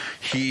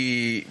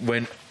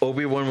 when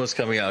Obi-Wan was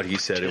coming out, he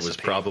said it was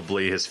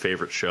probably his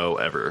favorite show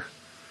ever.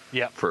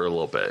 Yeah. For a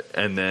little bit.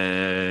 And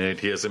then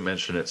he hasn't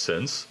mentioned it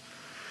since.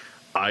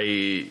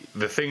 The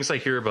things I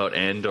hear about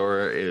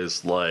Andor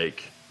is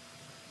like,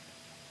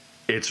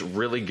 it's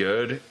really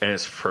good and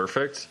it's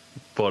perfect,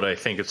 but I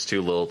think it's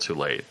too little too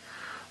late.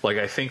 Like,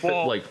 I think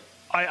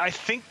I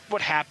think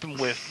what happened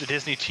with the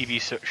Disney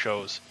TV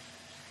shows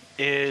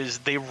is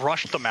they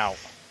rushed them out.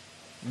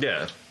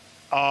 Yeah.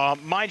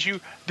 Mind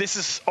you, this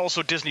is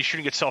also Disney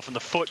shooting itself in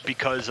the foot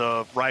because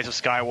of Rise of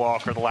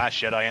Skywalker, The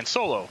Last Jedi, and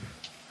Solo.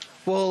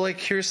 Well, like,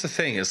 here's the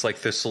thing. Is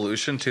like the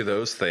solution to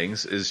those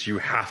things is you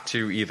have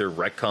to either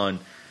retcon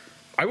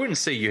I wouldn't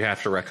say you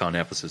have to retcon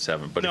episode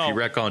 7, but if you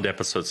retconned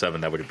episode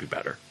 7, that would be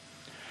better.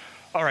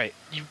 All right,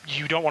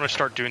 you don't want to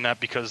start doing that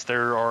because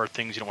there are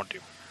things you don't want to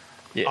do.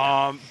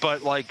 Yeah.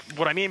 But like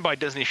what I mean by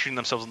Disney shooting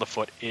themselves in the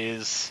foot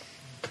is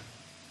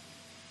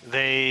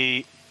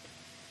they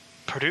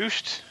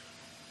produced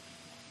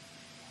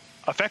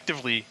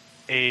effectively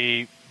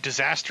a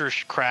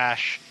disastrous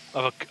crash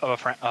of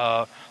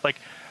a like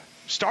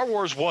Star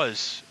Wars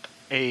was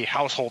a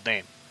household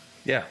name.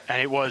 Yeah.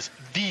 And it was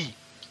the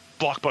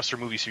blockbuster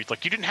movie series.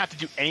 Like, you didn't have to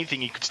do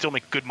anything. You could still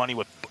make good money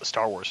with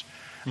Star Wars.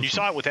 And you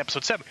saw it with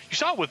Episode 7. You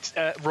saw it with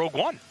Rogue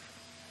One.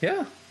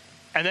 Yeah.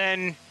 And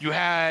then you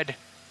had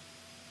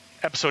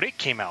Episode 8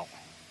 came out.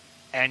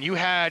 And you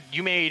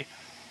made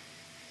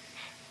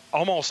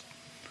almost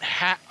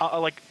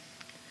I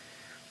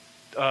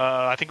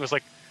think it was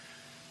like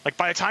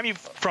by the time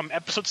from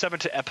Episode 7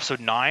 to Episode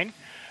 9,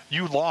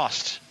 you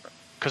lost.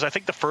 Because I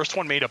think the first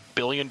one made $1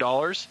 billion.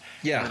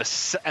 Yeah.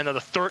 And then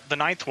the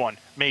ninth one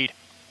made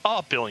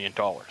 $1 billion.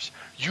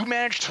 You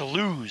managed to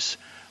lose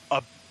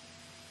 $1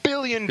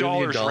 billion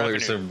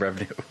in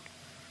revenue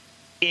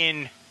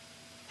in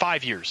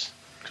 5 years.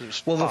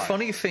 Well, the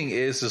funny thing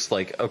is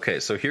like,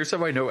 okay, so here's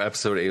how I know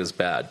Episode 8 is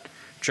bad.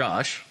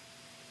 Josh.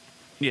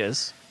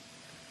 Yes.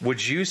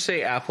 Would you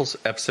say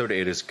Episode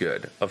 8 is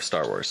good of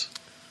Star Wars?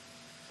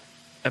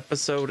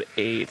 Episode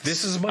 8.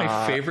 This is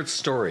my favorite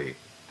story,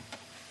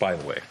 by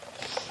the way.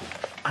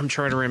 I'm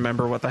trying to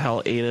remember what the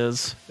hell 8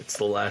 is. It's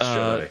The Last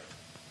Jedi.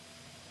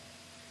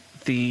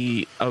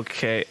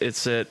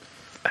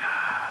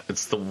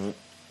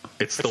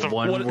 It's the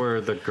one where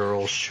the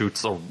girl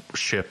shoots a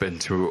ship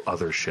into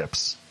other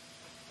ships.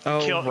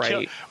 Oh,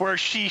 right. Where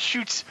she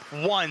shoots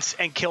once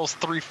and kills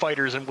 3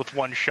 fighters with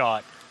one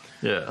shot.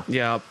 Yeah.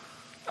 Yeah.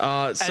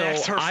 And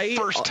that's her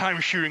first time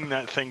shooting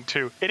that thing,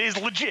 too. It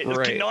is legit.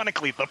 It's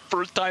canonically the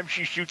first time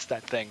she shoots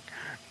that thing.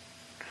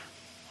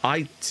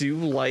 I do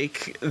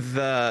like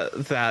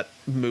that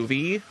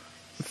movie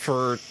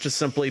for just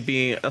simply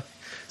being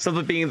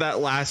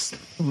that last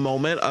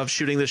moment of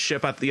shooting the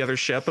ship at the other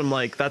ship. I'm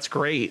like, that's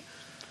great.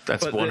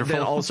 That's but wonderful.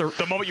 Then also,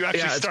 the moment you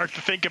actually start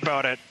to think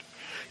about it.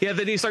 Yeah,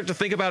 then you start to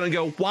think about it and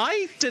go,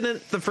 why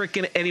didn't the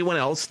freaking anyone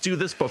else do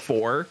this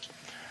before?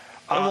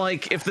 I'm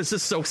like, if this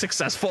is so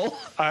successful.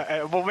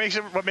 What makes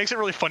it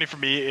really funny for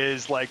me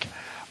is like,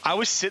 I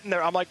was sitting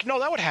there, I'm like, no,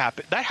 that would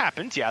happen. That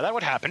happens, yeah, that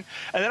would happen.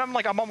 And then I'm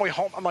on my way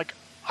home, I'm like,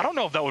 I don't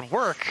know if that would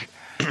work.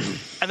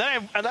 and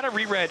then I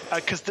reread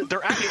because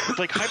they're actually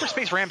like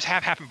hyperspace rams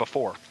have happened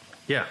before.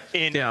 Yeah.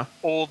 In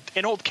old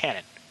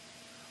canon.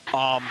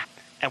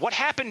 And what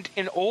happened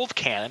in old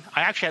canon?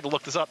 I actually had to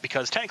look this up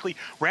because technically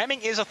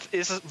ramming is a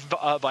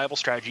viable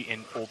strategy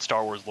in old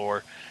Star Wars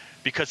lore.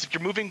 Because if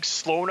you're moving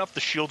slow enough,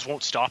 the shields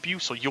won't stop you,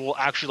 so you will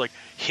actually like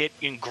hit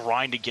and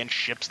grind against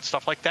ships and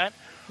stuff like that.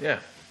 Yeah.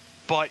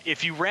 But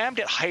if you rammed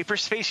at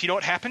hyperspace, you know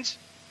what happens?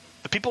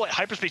 The people at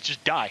hyperspace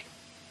just die.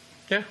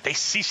 Yeah. They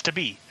cease to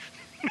be.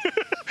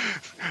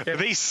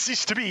 They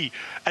cease to be.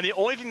 And the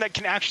only thing that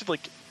can actually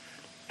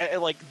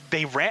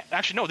they ram.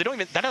 Actually, no, they don't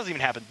even. That doesn't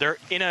even happen. They're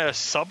in a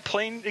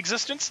subplane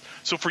existence.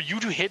 So for you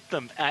to hit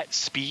them at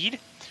speed,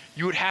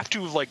 you would have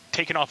to have like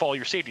taken off all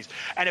your safeties.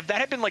 And if that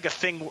had been like a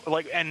thing,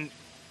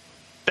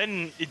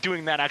 then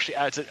doing that actually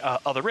adds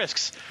other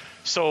risks.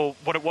 So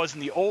what it was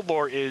in the old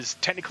lore is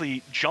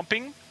technically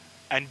jumping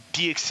and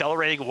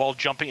deaccelerating while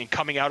jumping and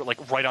coming out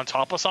like right on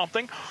top of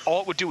something.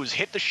 All it would do is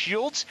hit the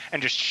shields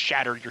and just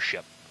shatter your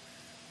ship,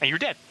 and you're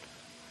dead.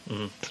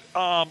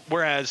 Mm-hmm.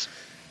 Whereas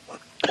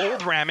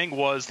old ramming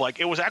was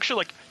like, it was actually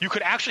like you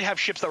could actually have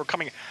ships that were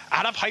coming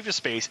out of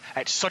hyperspace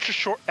at such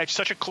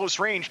a close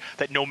range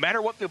that no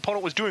matter what the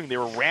opponent was doing, they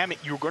were ramming.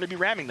 You were going to be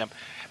ramming them,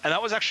 and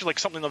that was actually like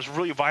something that was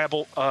really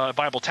viable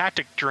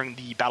tactic during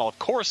the Battle of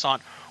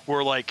Coruscant,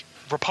 where like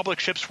Republic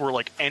ships were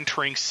like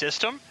entering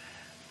system,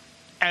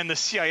 and the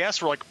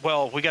CIS were like,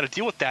 well, we got to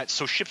deal with that.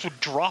 So ships would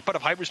drop out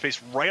of hyperspace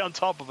right on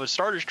top of a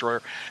Star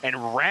Destroyer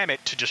and ram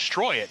it to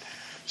destroy it.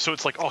 So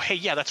it's like, oh, hey,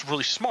 yeah, that's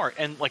really smart.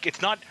 And like, it's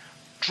not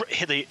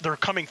they're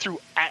coming through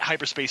at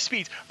hyperspace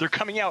speeds. They're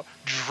coming out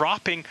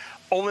dropping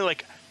only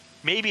like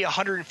maybe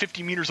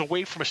 150 meters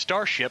away from a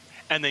starship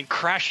and then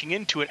crashing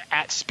into it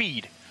at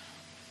speed.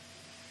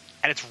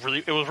 And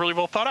it was really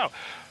well thought out.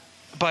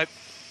 But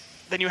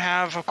then you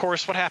have, of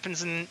course, what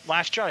happens in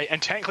Last Jedi,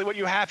 and technically what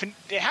you have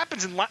it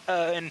happens in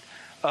Rise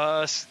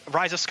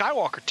of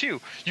Skywalker too.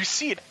 You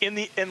see it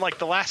in like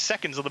the last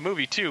seconds of the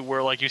movie too,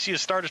 where like you see a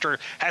Star Destroyer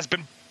has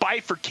been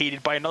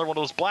bifurcated by another one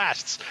of those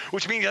blasts,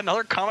 which means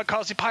another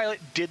kamikaze pilot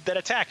did that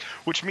attack,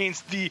 which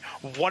means the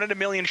one in a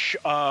million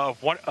shot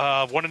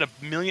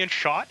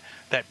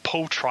that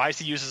Poe tries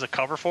to use as a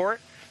cover for it,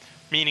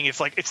 meaning it's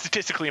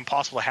statistically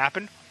impossible to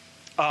happen.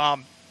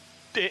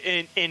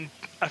 In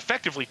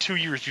effectively 2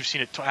 years, you've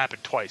seen it happen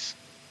twice,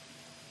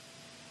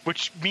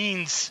 which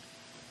means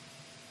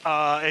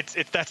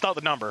that's not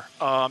the number.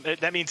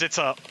 That means it's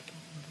a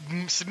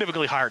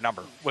significantly higher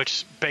number,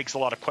 which begs a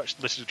lot of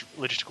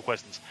logistical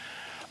questions.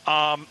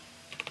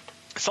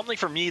 Something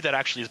for me that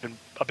actually has been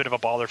a bit of a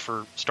bother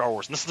for Star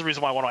Wars, and this is the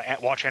reason why I want to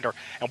watch Andor,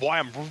 and why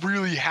I'm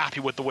really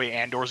happy with the way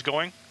Andor is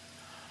going.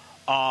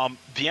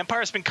 The Empire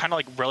has been kind of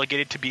like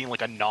relegated to being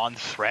like a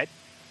non-threat.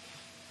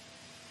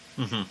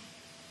 Mm-hmm.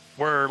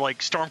 Where like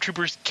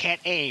stormtroopers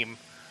can't aim.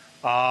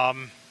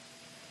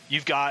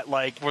 You've got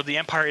like where the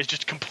Empire is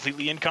just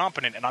completely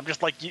incompetent, and I'm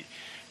just like,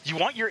 you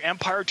want your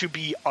Empire to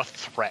be a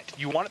threat.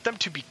 You want them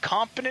to be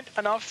competent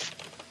enough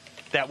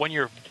that when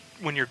your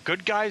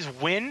good guys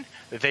win,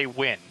 they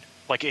win.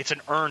 Like it's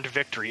an earned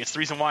victory. It's the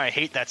reason why I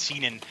hate that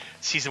scene in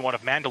season 1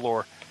 of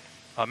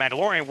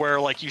Mandalorian, where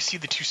like you see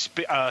the two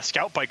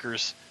scout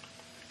bikers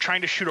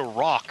trying to shoot a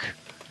rock,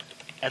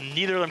 and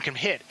neither of them can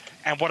hit.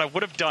 And what I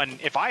would have done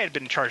if I had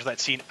been in charge of that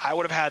scene, I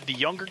would have had the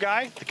younger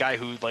guy, the guy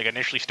who like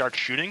initially starts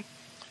shooting,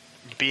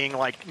 being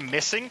like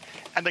missing,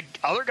 and the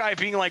other guy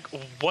being like,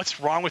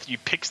 "What's wrong with you?"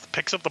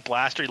 Picks up the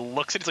blaster, he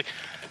looks at it, he's like,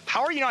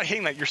 "How are you not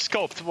hitting that? You're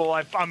scoped." "Well,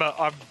 I'm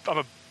a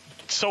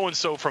so and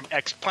so from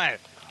X planet."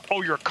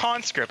 "Oh, you're a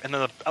conscript." And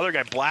then the other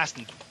guy blasts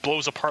and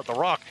blows apart the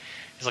rock.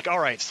 He's like, "All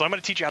right, so I'm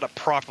going to teach you how to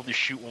properly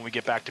shoot when we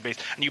get back to base."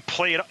 And you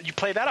play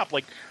that up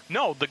like,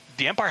 no,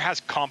 the Empire has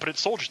competent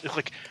soldiers. It's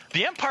like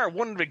the Empire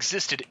wouldn't have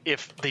existed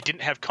if they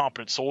didn't have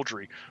competent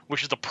soldiery,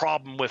 which is the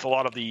problem with a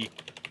lot of the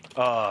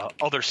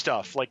other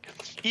stuff. Like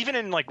even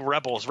in like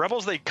Rebels,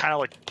 they kind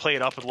of like play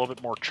it up a little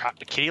bit more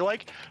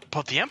kitty-like,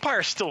 but the Empire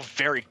is still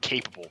very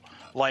capable.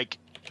 Like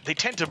they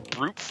tend to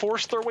brute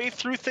force their way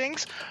through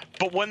things,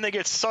 but when they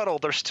get subtle,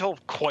 they're still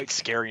quite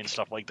scary and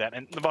stuff like that.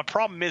 And the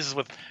problem is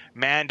with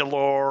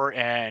Mandalore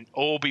and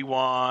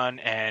Obi-Wan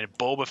and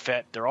Boba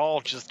Fett, they're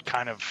all just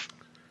kind of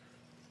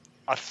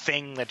a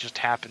thing that just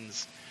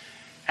happens.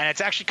 And it's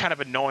actually kind of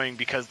annoying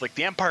because like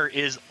the Empire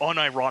is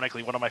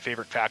unironically one of my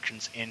favorite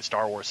factions in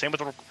Star Wars. Same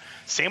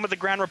with the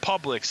Grand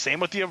Republic.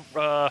 Same with the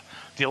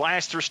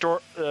Alliance to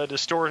restore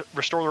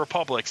the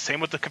Republic.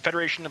 Same with the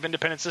Confederation of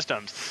Independent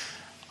Systems.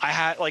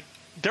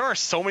 There are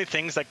so many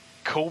things that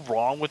go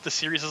wrong with the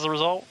series as a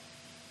result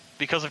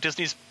because of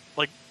Disney's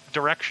like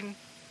direction,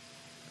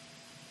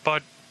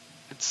 but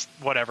it's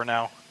whatever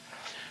now.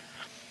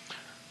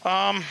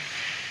 And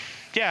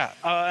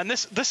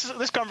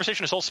this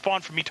conversation is all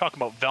spawned from me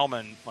talking about Velma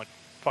and like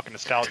fucking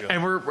nostalgia.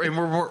 And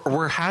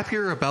we're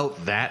happier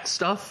about that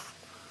stuff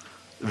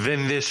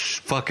than this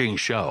fucking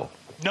show.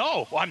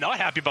 No, I'm not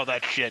happy about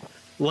that shit.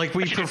 Like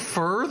we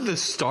prefer the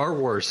Star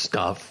Wars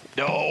stuff.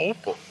 No,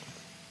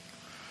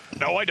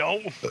 I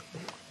don't.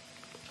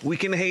 We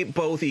can hate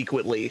both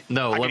equally.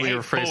 No, let me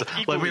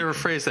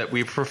rephrase that.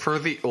 We prefer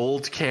the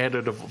old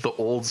canon of the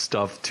old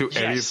stuff to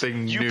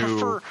anything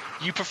new.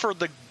 You prefer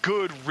the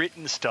good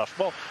written stuff.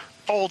 Well,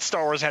 old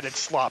Star Wars had its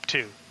slop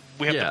too.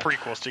 We have the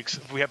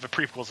prequels. We have the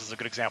prequels as a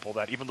good example of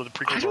that. Even though the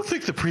prequels, I don't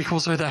think the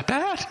prequels are that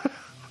bad.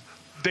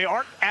 They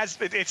aren't as.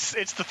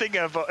 It's the thing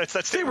of it's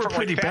that. They were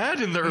pretty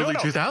bad in the early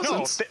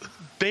 2000s. No,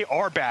 they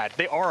are bad.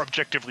 They are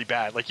objectively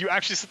bad. Like you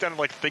actually sit down and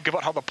like think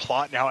about how the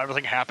plot and how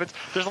everything happens.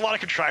 There's a lot of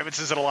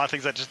contrivances and a lot of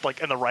things that just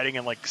like in the writing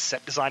and like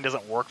set design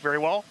doesn't work very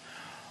well.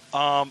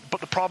 But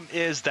the problem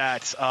is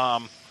that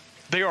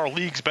they are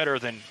leagues better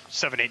than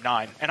 7, 8,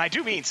 9, and I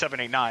do mean 7,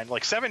 8, 9.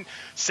 Like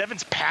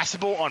 7's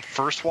passable on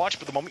first watch,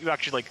 but the moment you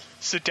actually like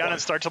sit down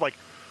and start to like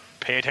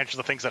pay attention to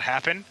the things that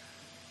happen,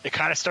 it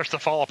kind of starts to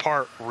fall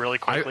apart really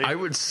quickly. I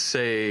would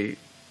say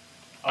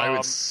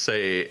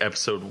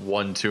episode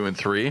 1, 2, and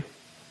 3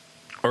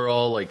 are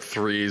all like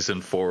 3s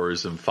and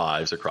 4s and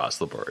 5s across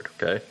the board.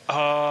 Okay.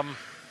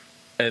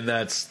 And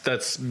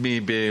that's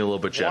me being a little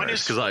bit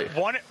generous because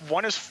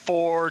one is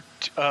 4.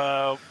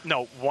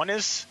 No, one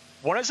is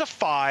a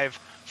 5,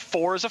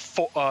 4 is a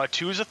 4,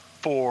 2 is a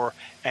 4,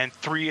 and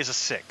 3 is a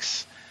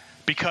 6.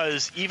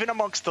 Because even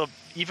amongst the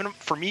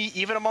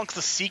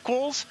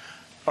sequels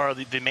or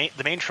the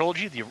main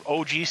trilogy, the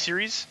OG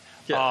series,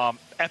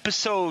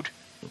 episode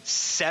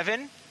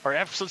 7 or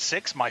episode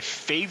 6, my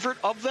favorite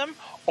of them,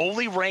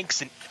 only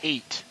ranks an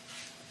 8.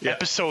 Yeah.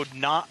 Episode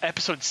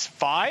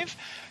 5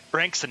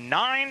 ranks a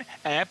 9,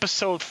 and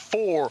episode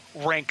 4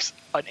 ranks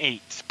an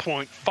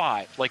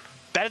 8.5. Like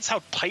that's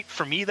how tight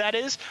for me that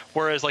is.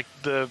 Whereas like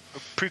the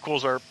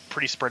prequels are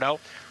pretty spread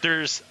out.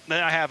 Then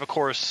I have of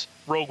course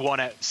Rogue One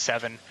at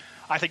 7.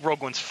 I think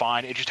Rogue One's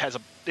fine. It just has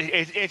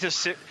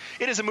it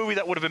is a movie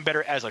that would have been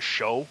better as a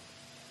show.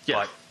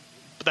 Yeah,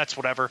 but that's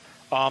whatever.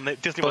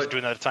 Disney wasn't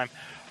doing that at the time.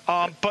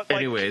 But like,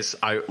 anyways,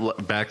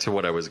 back to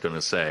what I was going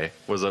to say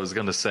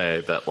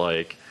that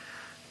like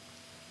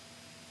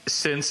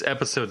since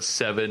episode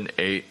 7,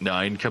 8,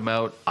 9 come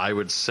out, I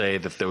would say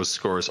that those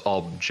scores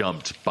all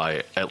jumped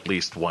by at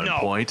least 1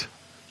 point.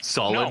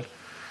 Solid.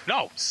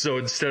 No. So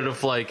instead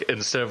of like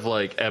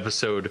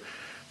episode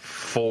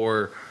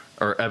 4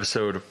 or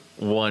episode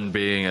 1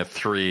 being a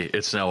 3,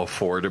 it's now a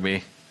 4 to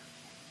me.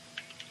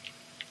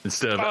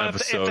 Instead of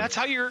episode. If that's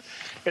how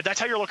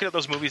you're looking at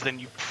those movies, then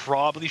you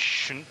probably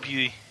shouldn't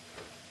be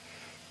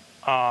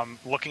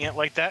looking at it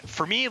like that.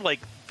 For me,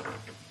 like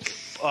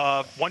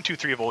 1, 2,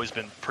 3 have always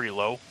been pretty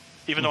low.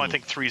 Even though I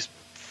think 3 is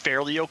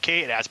fairly okay,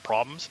 it has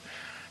problems.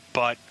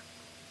 But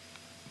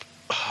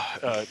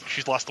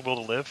she's lost the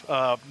will to live.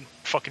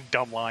 Fucking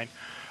dumb line.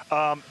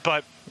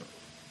 But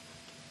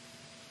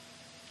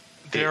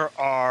there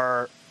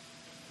are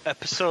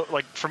episodes,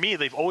 like for me,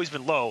 they've always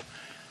been low.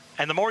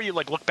 And the more you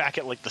like look back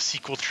at like the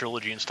sequel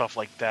trilogy and stuff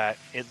like that,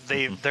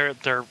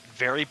 they're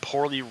very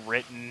poorly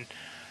written.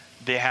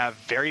 They have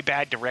very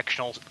bad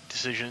directional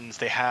decisions.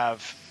 They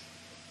have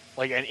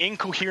like an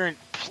incoherent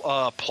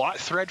plot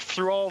thread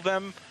through all of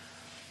them.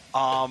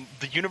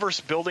 The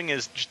universe building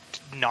is just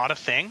not a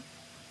thing.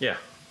 Yeah.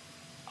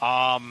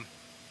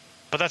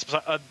 But that's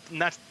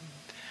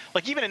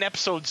like even in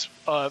episode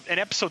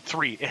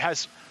 3, it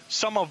has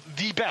some of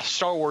the best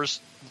Star Wars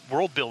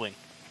world building.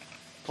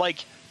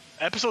 Like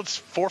episodes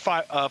 4,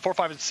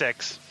 5, and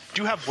 6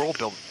 do have world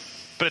building,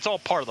 but it's all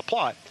part of the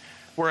plot.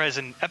 Whereas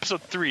in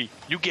episode 3,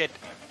 you get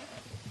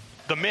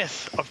the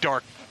myth of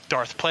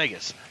Darth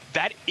Plagueis.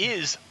 That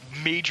is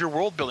major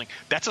world building.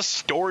 That's a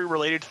story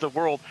related to the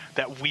world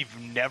that we've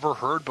never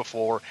heard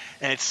before,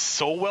 and it's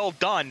so well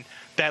done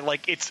that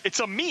like it's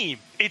a meme.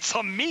 It's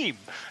a meme.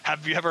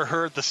 Have you ever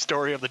heard the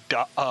story of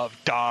of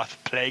Darth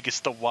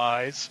Plagueis the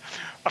Wise?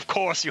 Of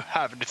course you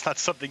haven't. It's not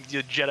something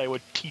the Jedi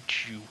would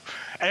teach you.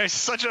 And it's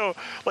such a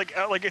like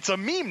it's a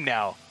meme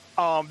now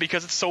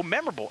because it's so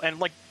memorable. And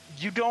like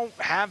you don't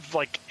have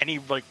like any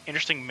like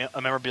interesting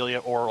memorabilia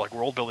or like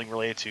world building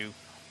related to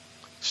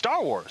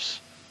Star Wars.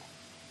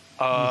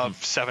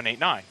 7, 8,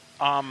 9.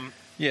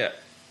 Yeah.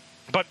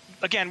 But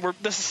again,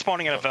 this is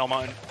spawning out of Velma,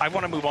 and I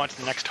want to move on to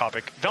the next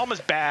topic.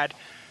 Velma's bad.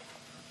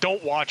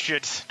 Don't watch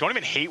it. Don't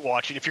even hate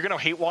watch it. If you're gonna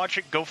hate watch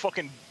it, go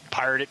fucking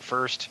pirate it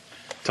first.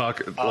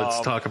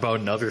 Let's talk about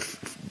another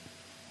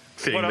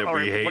thing that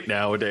we hate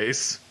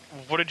nowadays.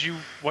 What do you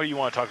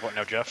want to talk about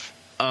now, Jeff?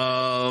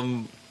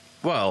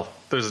 Well,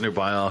 there's a new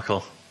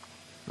Bionicle.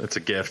 It's a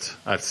gift.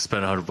 I have to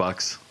spend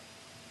 $100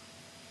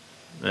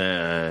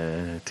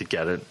 to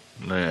get it.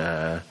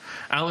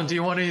 Allan, do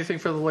you want anything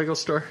for the Lego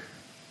store?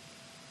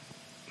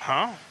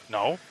 Huh?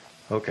 No.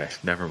 Okay,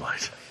 never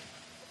mind.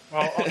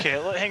 Well,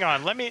 okay. Hang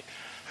on. Let me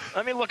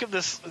look at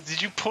this.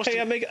 Did you post? Hey,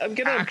 I'm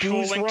getting a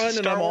booze run,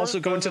 and I'm also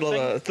going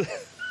to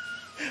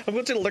I'm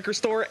going to the liquor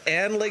store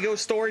and Lego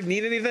store.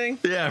 Need anything?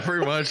 Yeah,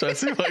 pretty much.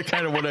 That's like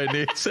kind of what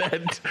I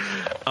said.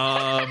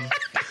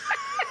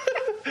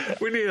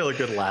 We need a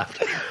good laugh.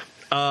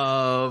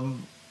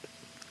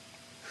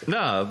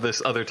 No,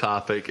 this other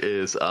topic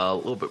is a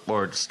little bit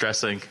more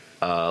distressing,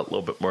 a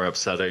little bit more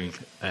upsetting,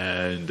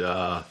 and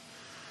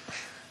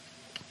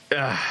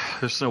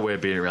there's no way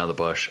of beating around the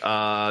bush.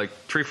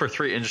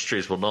 343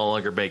 Industries will no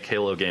longer make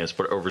Halo games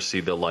but oversee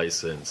the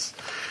license.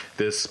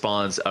 This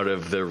spawns out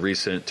of the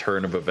recent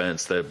turn of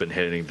events that have been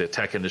hitting the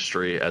tech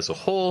industry as a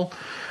whole,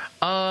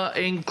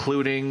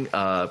 including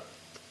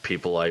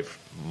people I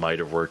might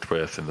have worked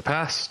with in the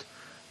past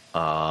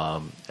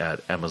at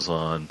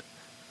Amazon,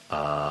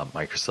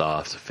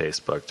 Microsoft,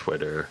 Facebook,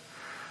 Twitter.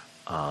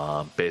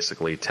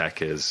 Basically,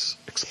 tech is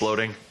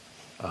exploding.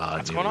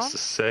 What's going on? To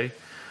say,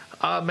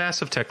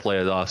 massive tech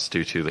layoffs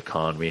due to the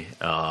economy.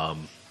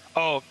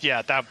 Oh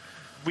yeah, that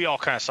we all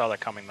kind of saw that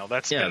coming though.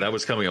 That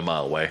was coming a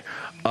mile away.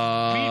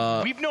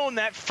 We've known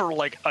that for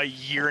like a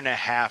year and a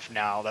half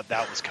now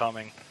that was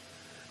coming.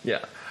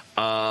 Yeah.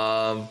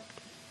 I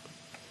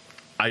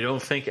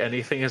don't think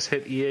anything has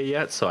hit EA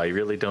yet, so I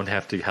really don't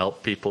have to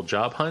help people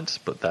job hunt.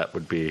 But that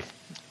would be.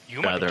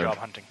 You might be job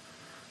hunting.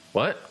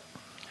 What?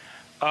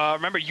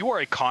 Remember, you are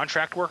a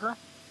contract worker?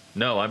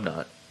 No, I'm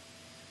not.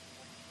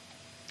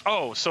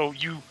 Oh, so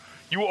you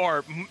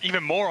are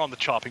even more on the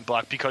chopping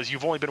block because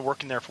you've only been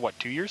working there for, what,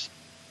 2 years?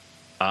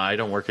 I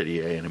don't work at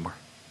EA anymore.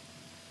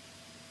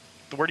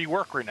 Where do you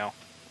work right now?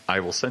 I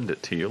will send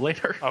it to you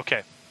later.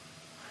 Okay.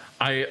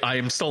 I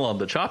am still on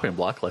the chopping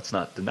block. Let's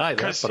not deny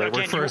that, but I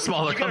work for a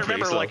smaller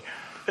company.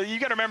 You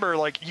got to remember,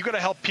 like, you got to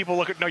help people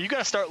look at. No, you got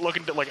to start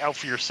looking to like out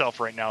for yourself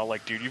right now.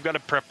 Like, dude, you've got to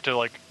prep to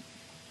like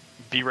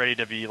be ready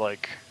to be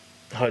like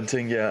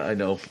hunting. Yeah, I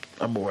know.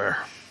 I'm aware.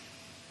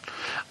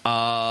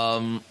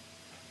 But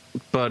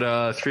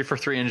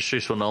 343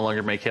 Industries will no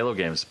longer make Halo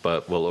games,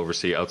 but will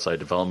oversee outside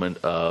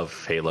development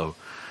of Halo.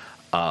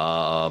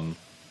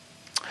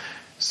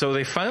 So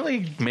they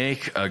finally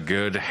make a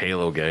good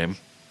Halo game,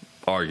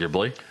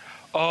 arguably.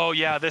 Oh,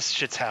 yeah, this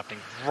shit's happening.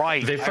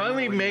 Right. They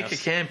finally make a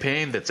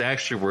campaign that's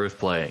actually worth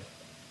playing.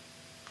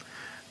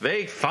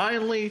 They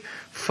finally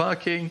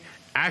fucking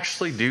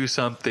actually do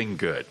something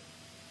good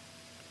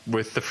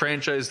with the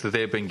franchise that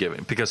they've been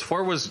given. Because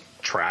 4 was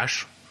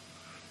trash.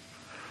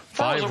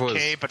 5 was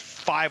okay, but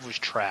 5 was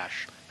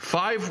trash.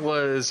 5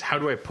 was, how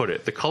do I put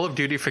it, the Call of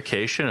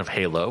Duty-fication of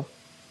Halo.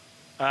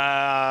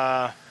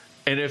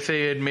 And if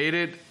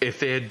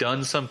they had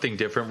done something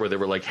different where they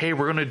were like, hey,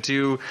 we're going to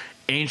do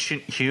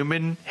Ancient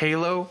Human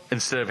Halo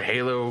instead of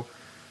Halo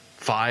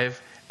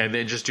 5 and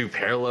then just do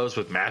parallels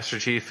with Master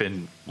Chief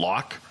and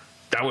Locke,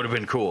 that would have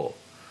been cool.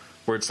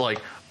 Where it's like,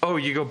 oh,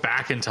 you go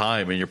back in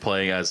time and you're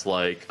playing as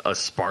like a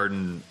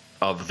Spartan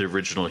of the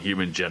original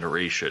human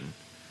generation.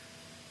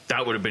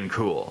 That would have been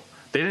cool.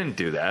 They didn't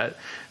do that.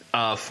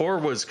 4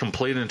 was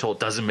complete until it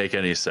doesn't make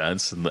any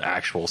sense in the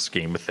actual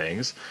scheme of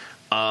things.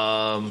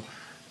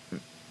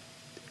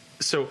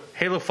 So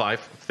Halo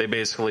 5, they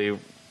basically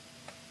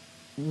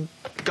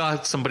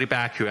got somebody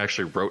back who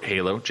actually wrote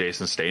Halo,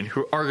 Jason Stain,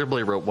 who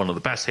arguably wrote one of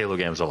the best Halo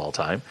games of all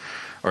time,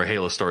 or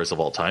Halo stories of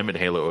all time in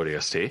Halo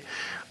ODST.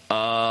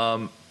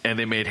 And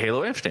they made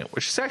Halo Infinite,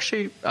 which is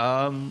actually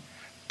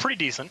pretty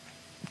decent.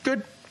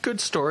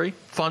 Good story,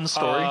 fun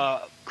story.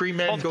 Green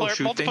Man go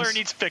shoot things. Multiplayer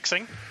needs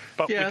fixing,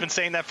 but we've been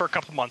saying that for a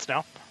couple months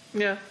now.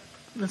 Yeah,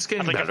 it's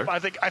getting better. I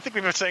think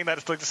we've been saying that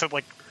it's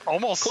like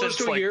almost close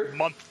since to a year.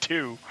 month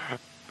 2.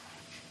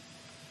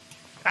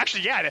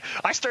 Actually, yeah,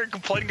 I started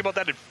complaining about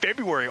that in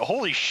February.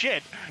 Holy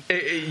shit!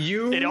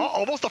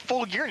 Almost a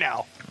full year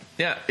now.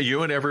 Yeah,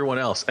 you and everyone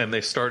else, and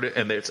they started,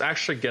 and it's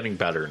actually getting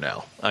better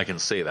now. I can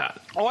say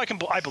that. Oh,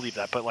 I believe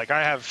that, but like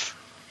I have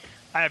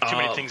too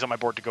many things on my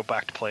board to go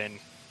back to playing.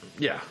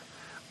 Yeah.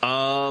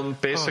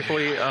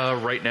 Basically,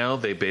 right now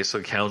they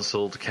basically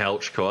canceled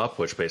couch co-op,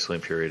 which basically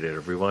infuriated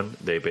everyone.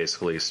 They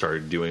basically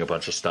started doing a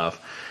bunch of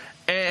stuff,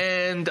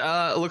 and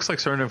it looks like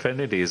Certain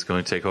Infinity is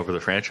going to take over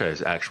the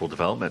franchise actual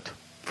development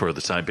for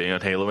the time being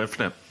on Halo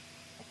Infinite.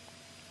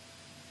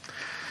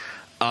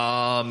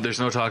 There's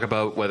no talk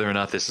about whether or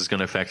not this is going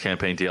to affect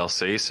campaign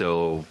DLC,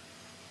 so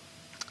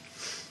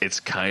it's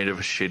kind of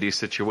a shitty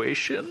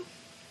situation,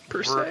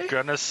 per se. We're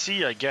gonna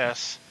see, I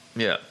guess.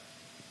 Yeah.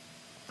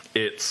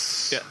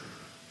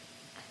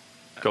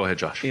 Go ahead,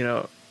 Josh.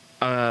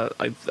 I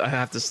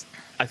have to.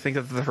 I think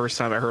that the first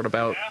time I heard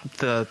about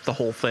the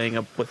whole thing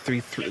with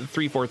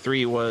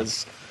 343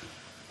 was,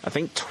 I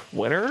think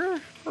Twitter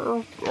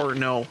or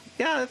no,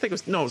 yeah, I think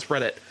it was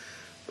Reddit.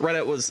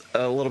 Reddit was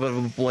a little bit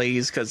of a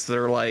blaze because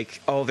they're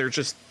like, oh, they're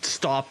going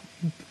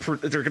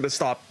to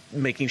stop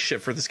making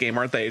shit for this game,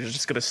 aren't they? They're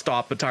just going to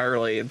stop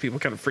entirely, and people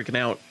kind of freaking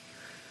out.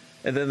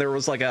 And then there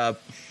was like a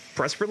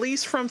press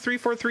release from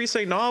 343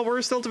 saying, no,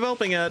 we're still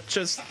developing it,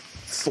 just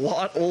a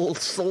lot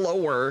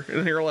slower.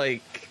 And you're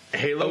like,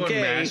 Halo okay.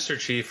 And Master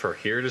Chief are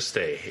here to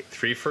stay.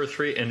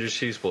 343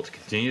 Industries will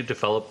continue to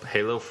develop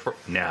Halo for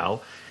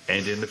now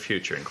and in the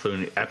future,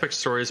 including epic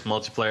stories,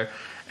 multiplayer,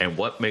 and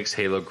what makes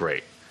Halo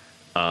great.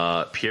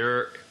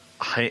 Pierre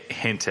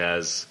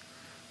Hintez,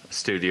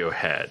 studio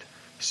head.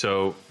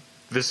 So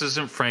this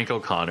isn't Frank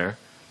O'Connor.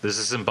 This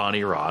isn't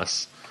Bonnie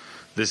Ross.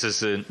 This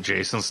isn't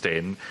Jason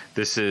Staten.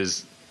 This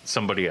is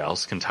somebody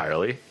else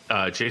entirely.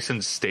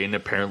 Jason Staten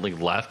apparently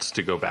left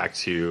to go back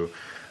to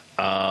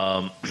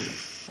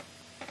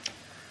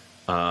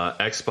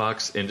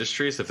Xbox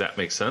Industries, if that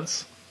makes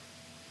sense.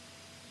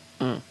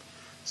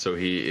 So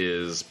he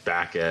is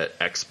back at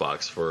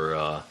Xbox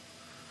for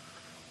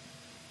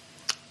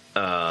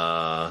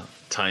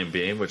time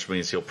being, which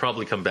means he'll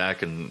probably come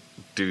back and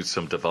do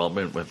some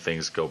development when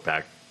things go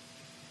back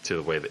to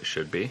the way they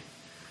should be.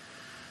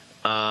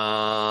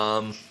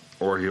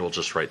 Or he will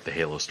just write the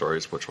Halo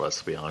stories, which,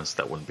 let's be honest,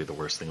 that wouldn't be the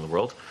worst thing in the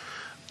world.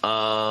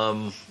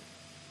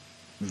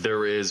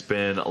 There has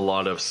been a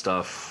lot of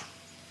stuff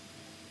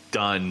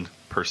done,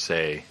 per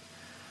se,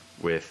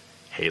 with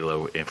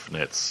Halo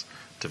Infinite's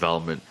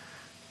development.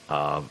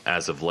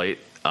 As of late,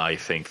 I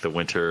think the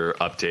winter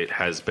update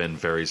has been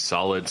very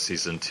solid.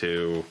 Season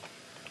 2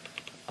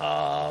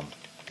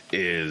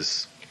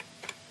 is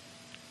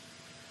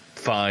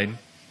fine.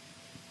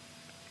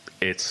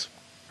 It's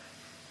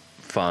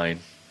fine.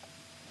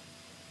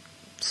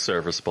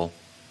 Serviceable.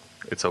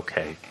 It's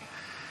okay.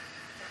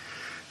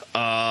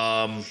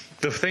 The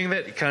thing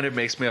that kind of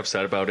makes me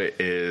upset about it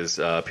is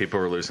people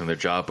are losing their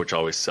job, which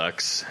always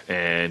sucks.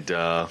 And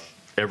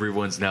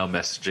everyone's now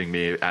messaging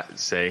me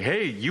saying,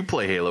 hey, you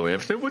play Halo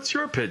Infinite. What's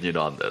your opinion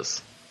on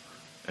this?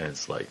 And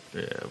it's like,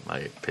 yeah, my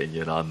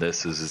opinion on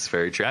this is it's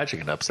very tragic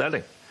and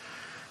upsetting.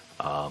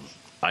 I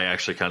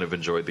actually kind of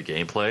enjoyed the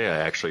gameplay. I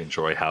actually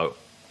enjoy how it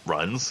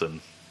runs.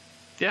 And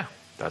yeah,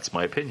 that's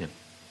my opinion.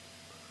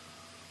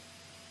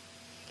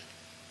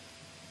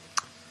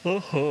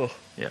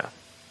 Yeah.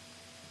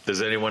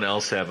 Does anyone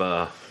else have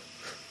a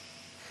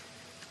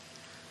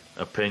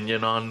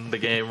opinion on the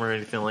game or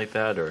anything like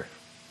that? Or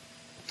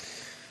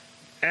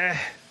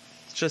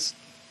it's just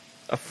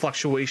a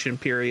fluctuation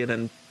period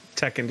in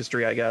tech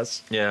industry, I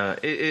guess. Yeah,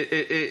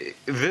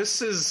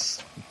 this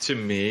is, to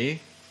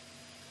me,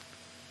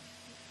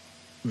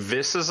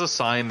 this is a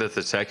sign that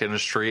the tech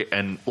industry,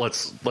 and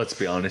let's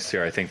be honest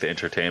here, I think the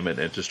entertainment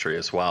industry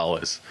as well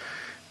has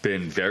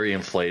been very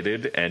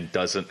inflated and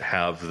doesn't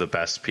have the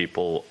best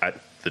people at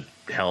the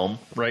helm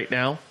right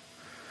now.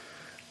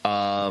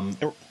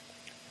 Go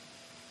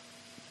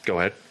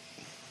ahead.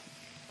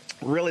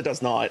 Really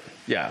does not.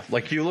 Yeah,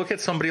 like you look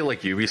at somebody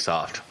like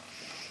Ubisoft,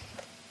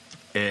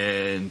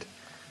 and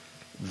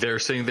they're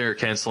saying they're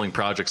canceling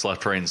projects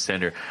left, right, and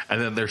center, and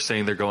then they're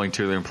saying they're going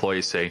to their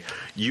employees saying,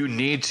 you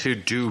need to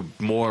do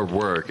more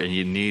work and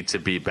you need to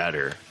be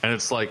better. And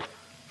it's like,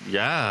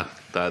 yeah,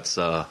 that's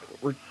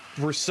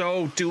we're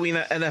so doing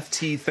that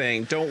NFT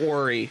thing. Don't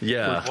worry.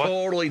 Yeah. We're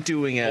totally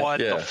doing it. What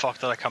the fuck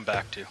did I come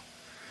back to?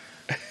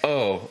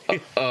 So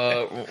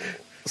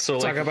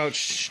talk like, about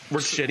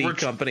shitty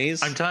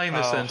companies. I'm tying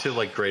this into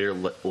like greater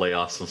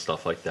layoffs and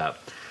stuff like that.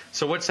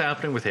 So what's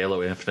happening with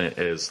Halo Infinite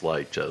is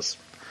like just,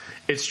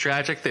 it's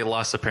tragic. They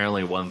lost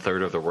apparently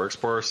 1/3 of their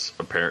workforce,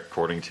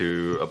 according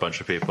to a bunch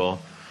of people.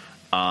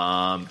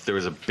 There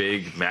was a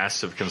big,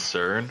 massive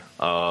concern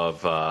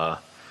of,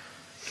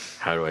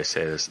 how do I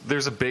say this?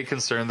 There's a big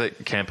concern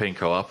that campaign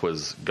co-op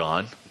was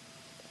gone.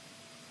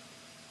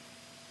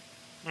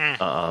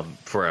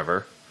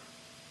 forever.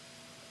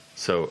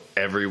 So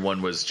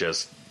everyone was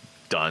just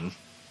done.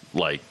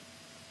 Like,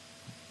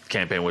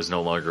 campaign was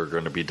no longer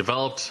going to be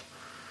developed.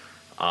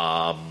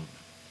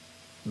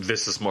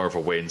 This is more of a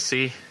wait and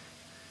see,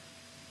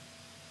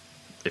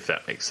 if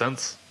that makes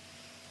sense.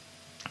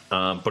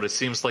 But it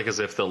seems like as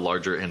if the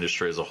larger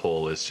industry as a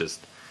whole is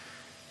just,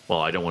 well,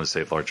 I don't want to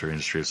say larger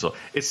industry. So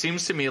it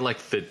seems to me like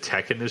the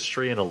tech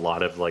industry and a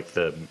lot of like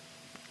the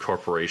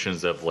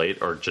corporations of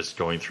late are just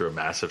going through a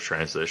massive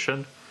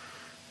transition.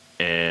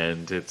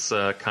 And it's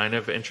kind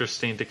of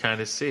interesting to kind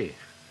of see.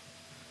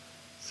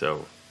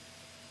 So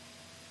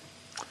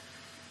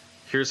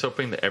here's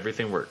hoping that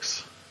everything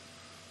works.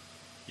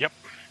 Yep.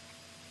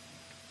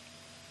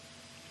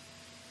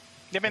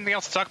 You have anything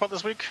else to talk about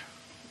this week?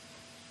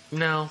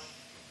 No.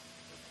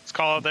 Let's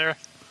call it there.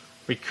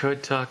 We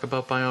could talk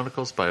about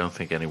Bionicles, but I don't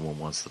think anyone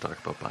wants to talk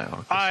about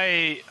Bionicles.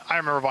 I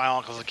remember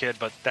Bionicles as a kid,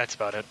 but that's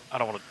about it. I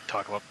don't want to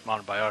talk about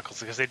modern Bionicles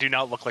because they do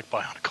not look like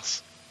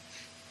Bionicles.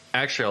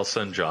 Actually, I'll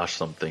send Josh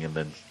something, and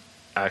then...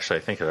 Actually,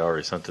 I think I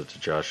already sent it to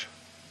Josh.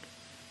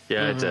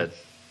 Yeah, I did.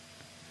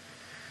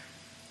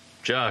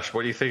 Josh,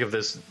 what do you think of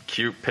this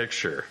cute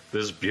picture?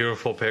 This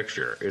beautiful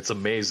picture. It's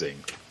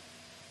amazing.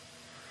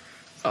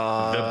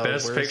 The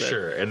best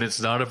picture, and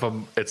it's not of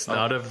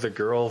not of the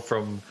girl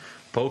from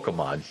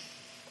Pokemon.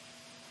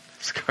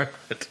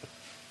 Scarlet.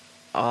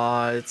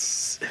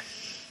 It's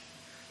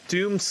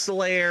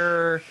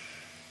Doomslayer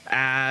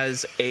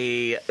as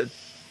a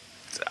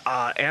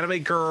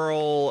anime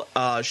girl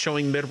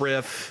showing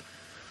midriff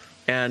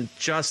and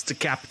just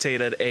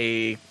decapitated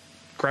a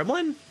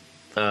gremlin?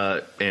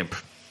 Imp.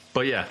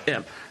 But yeah.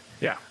 Imp.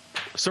 Yeah.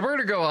 So we're going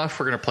to go off.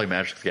 We're going to play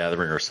Magic the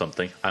Gathering or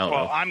something. I don't know.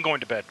 Well, I'm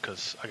going to bed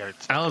because I got...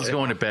 Alan's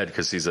going to bed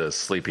because he's a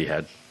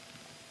sleepyhead.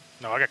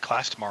 No, I got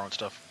class tomorrow and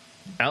stuff.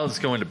 Alan's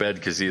going to bed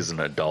because he's an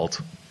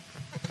adult.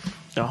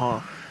 Uh-huh.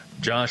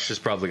 Josh is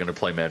probably going to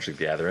play Magic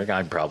the Gathering.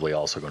 I'm probably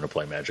also going to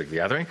play Magic the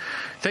Gathering.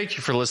 Thank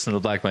you for listening to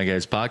the Black Man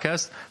Guys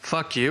podcast.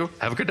 Fuck you.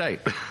 Have a good night.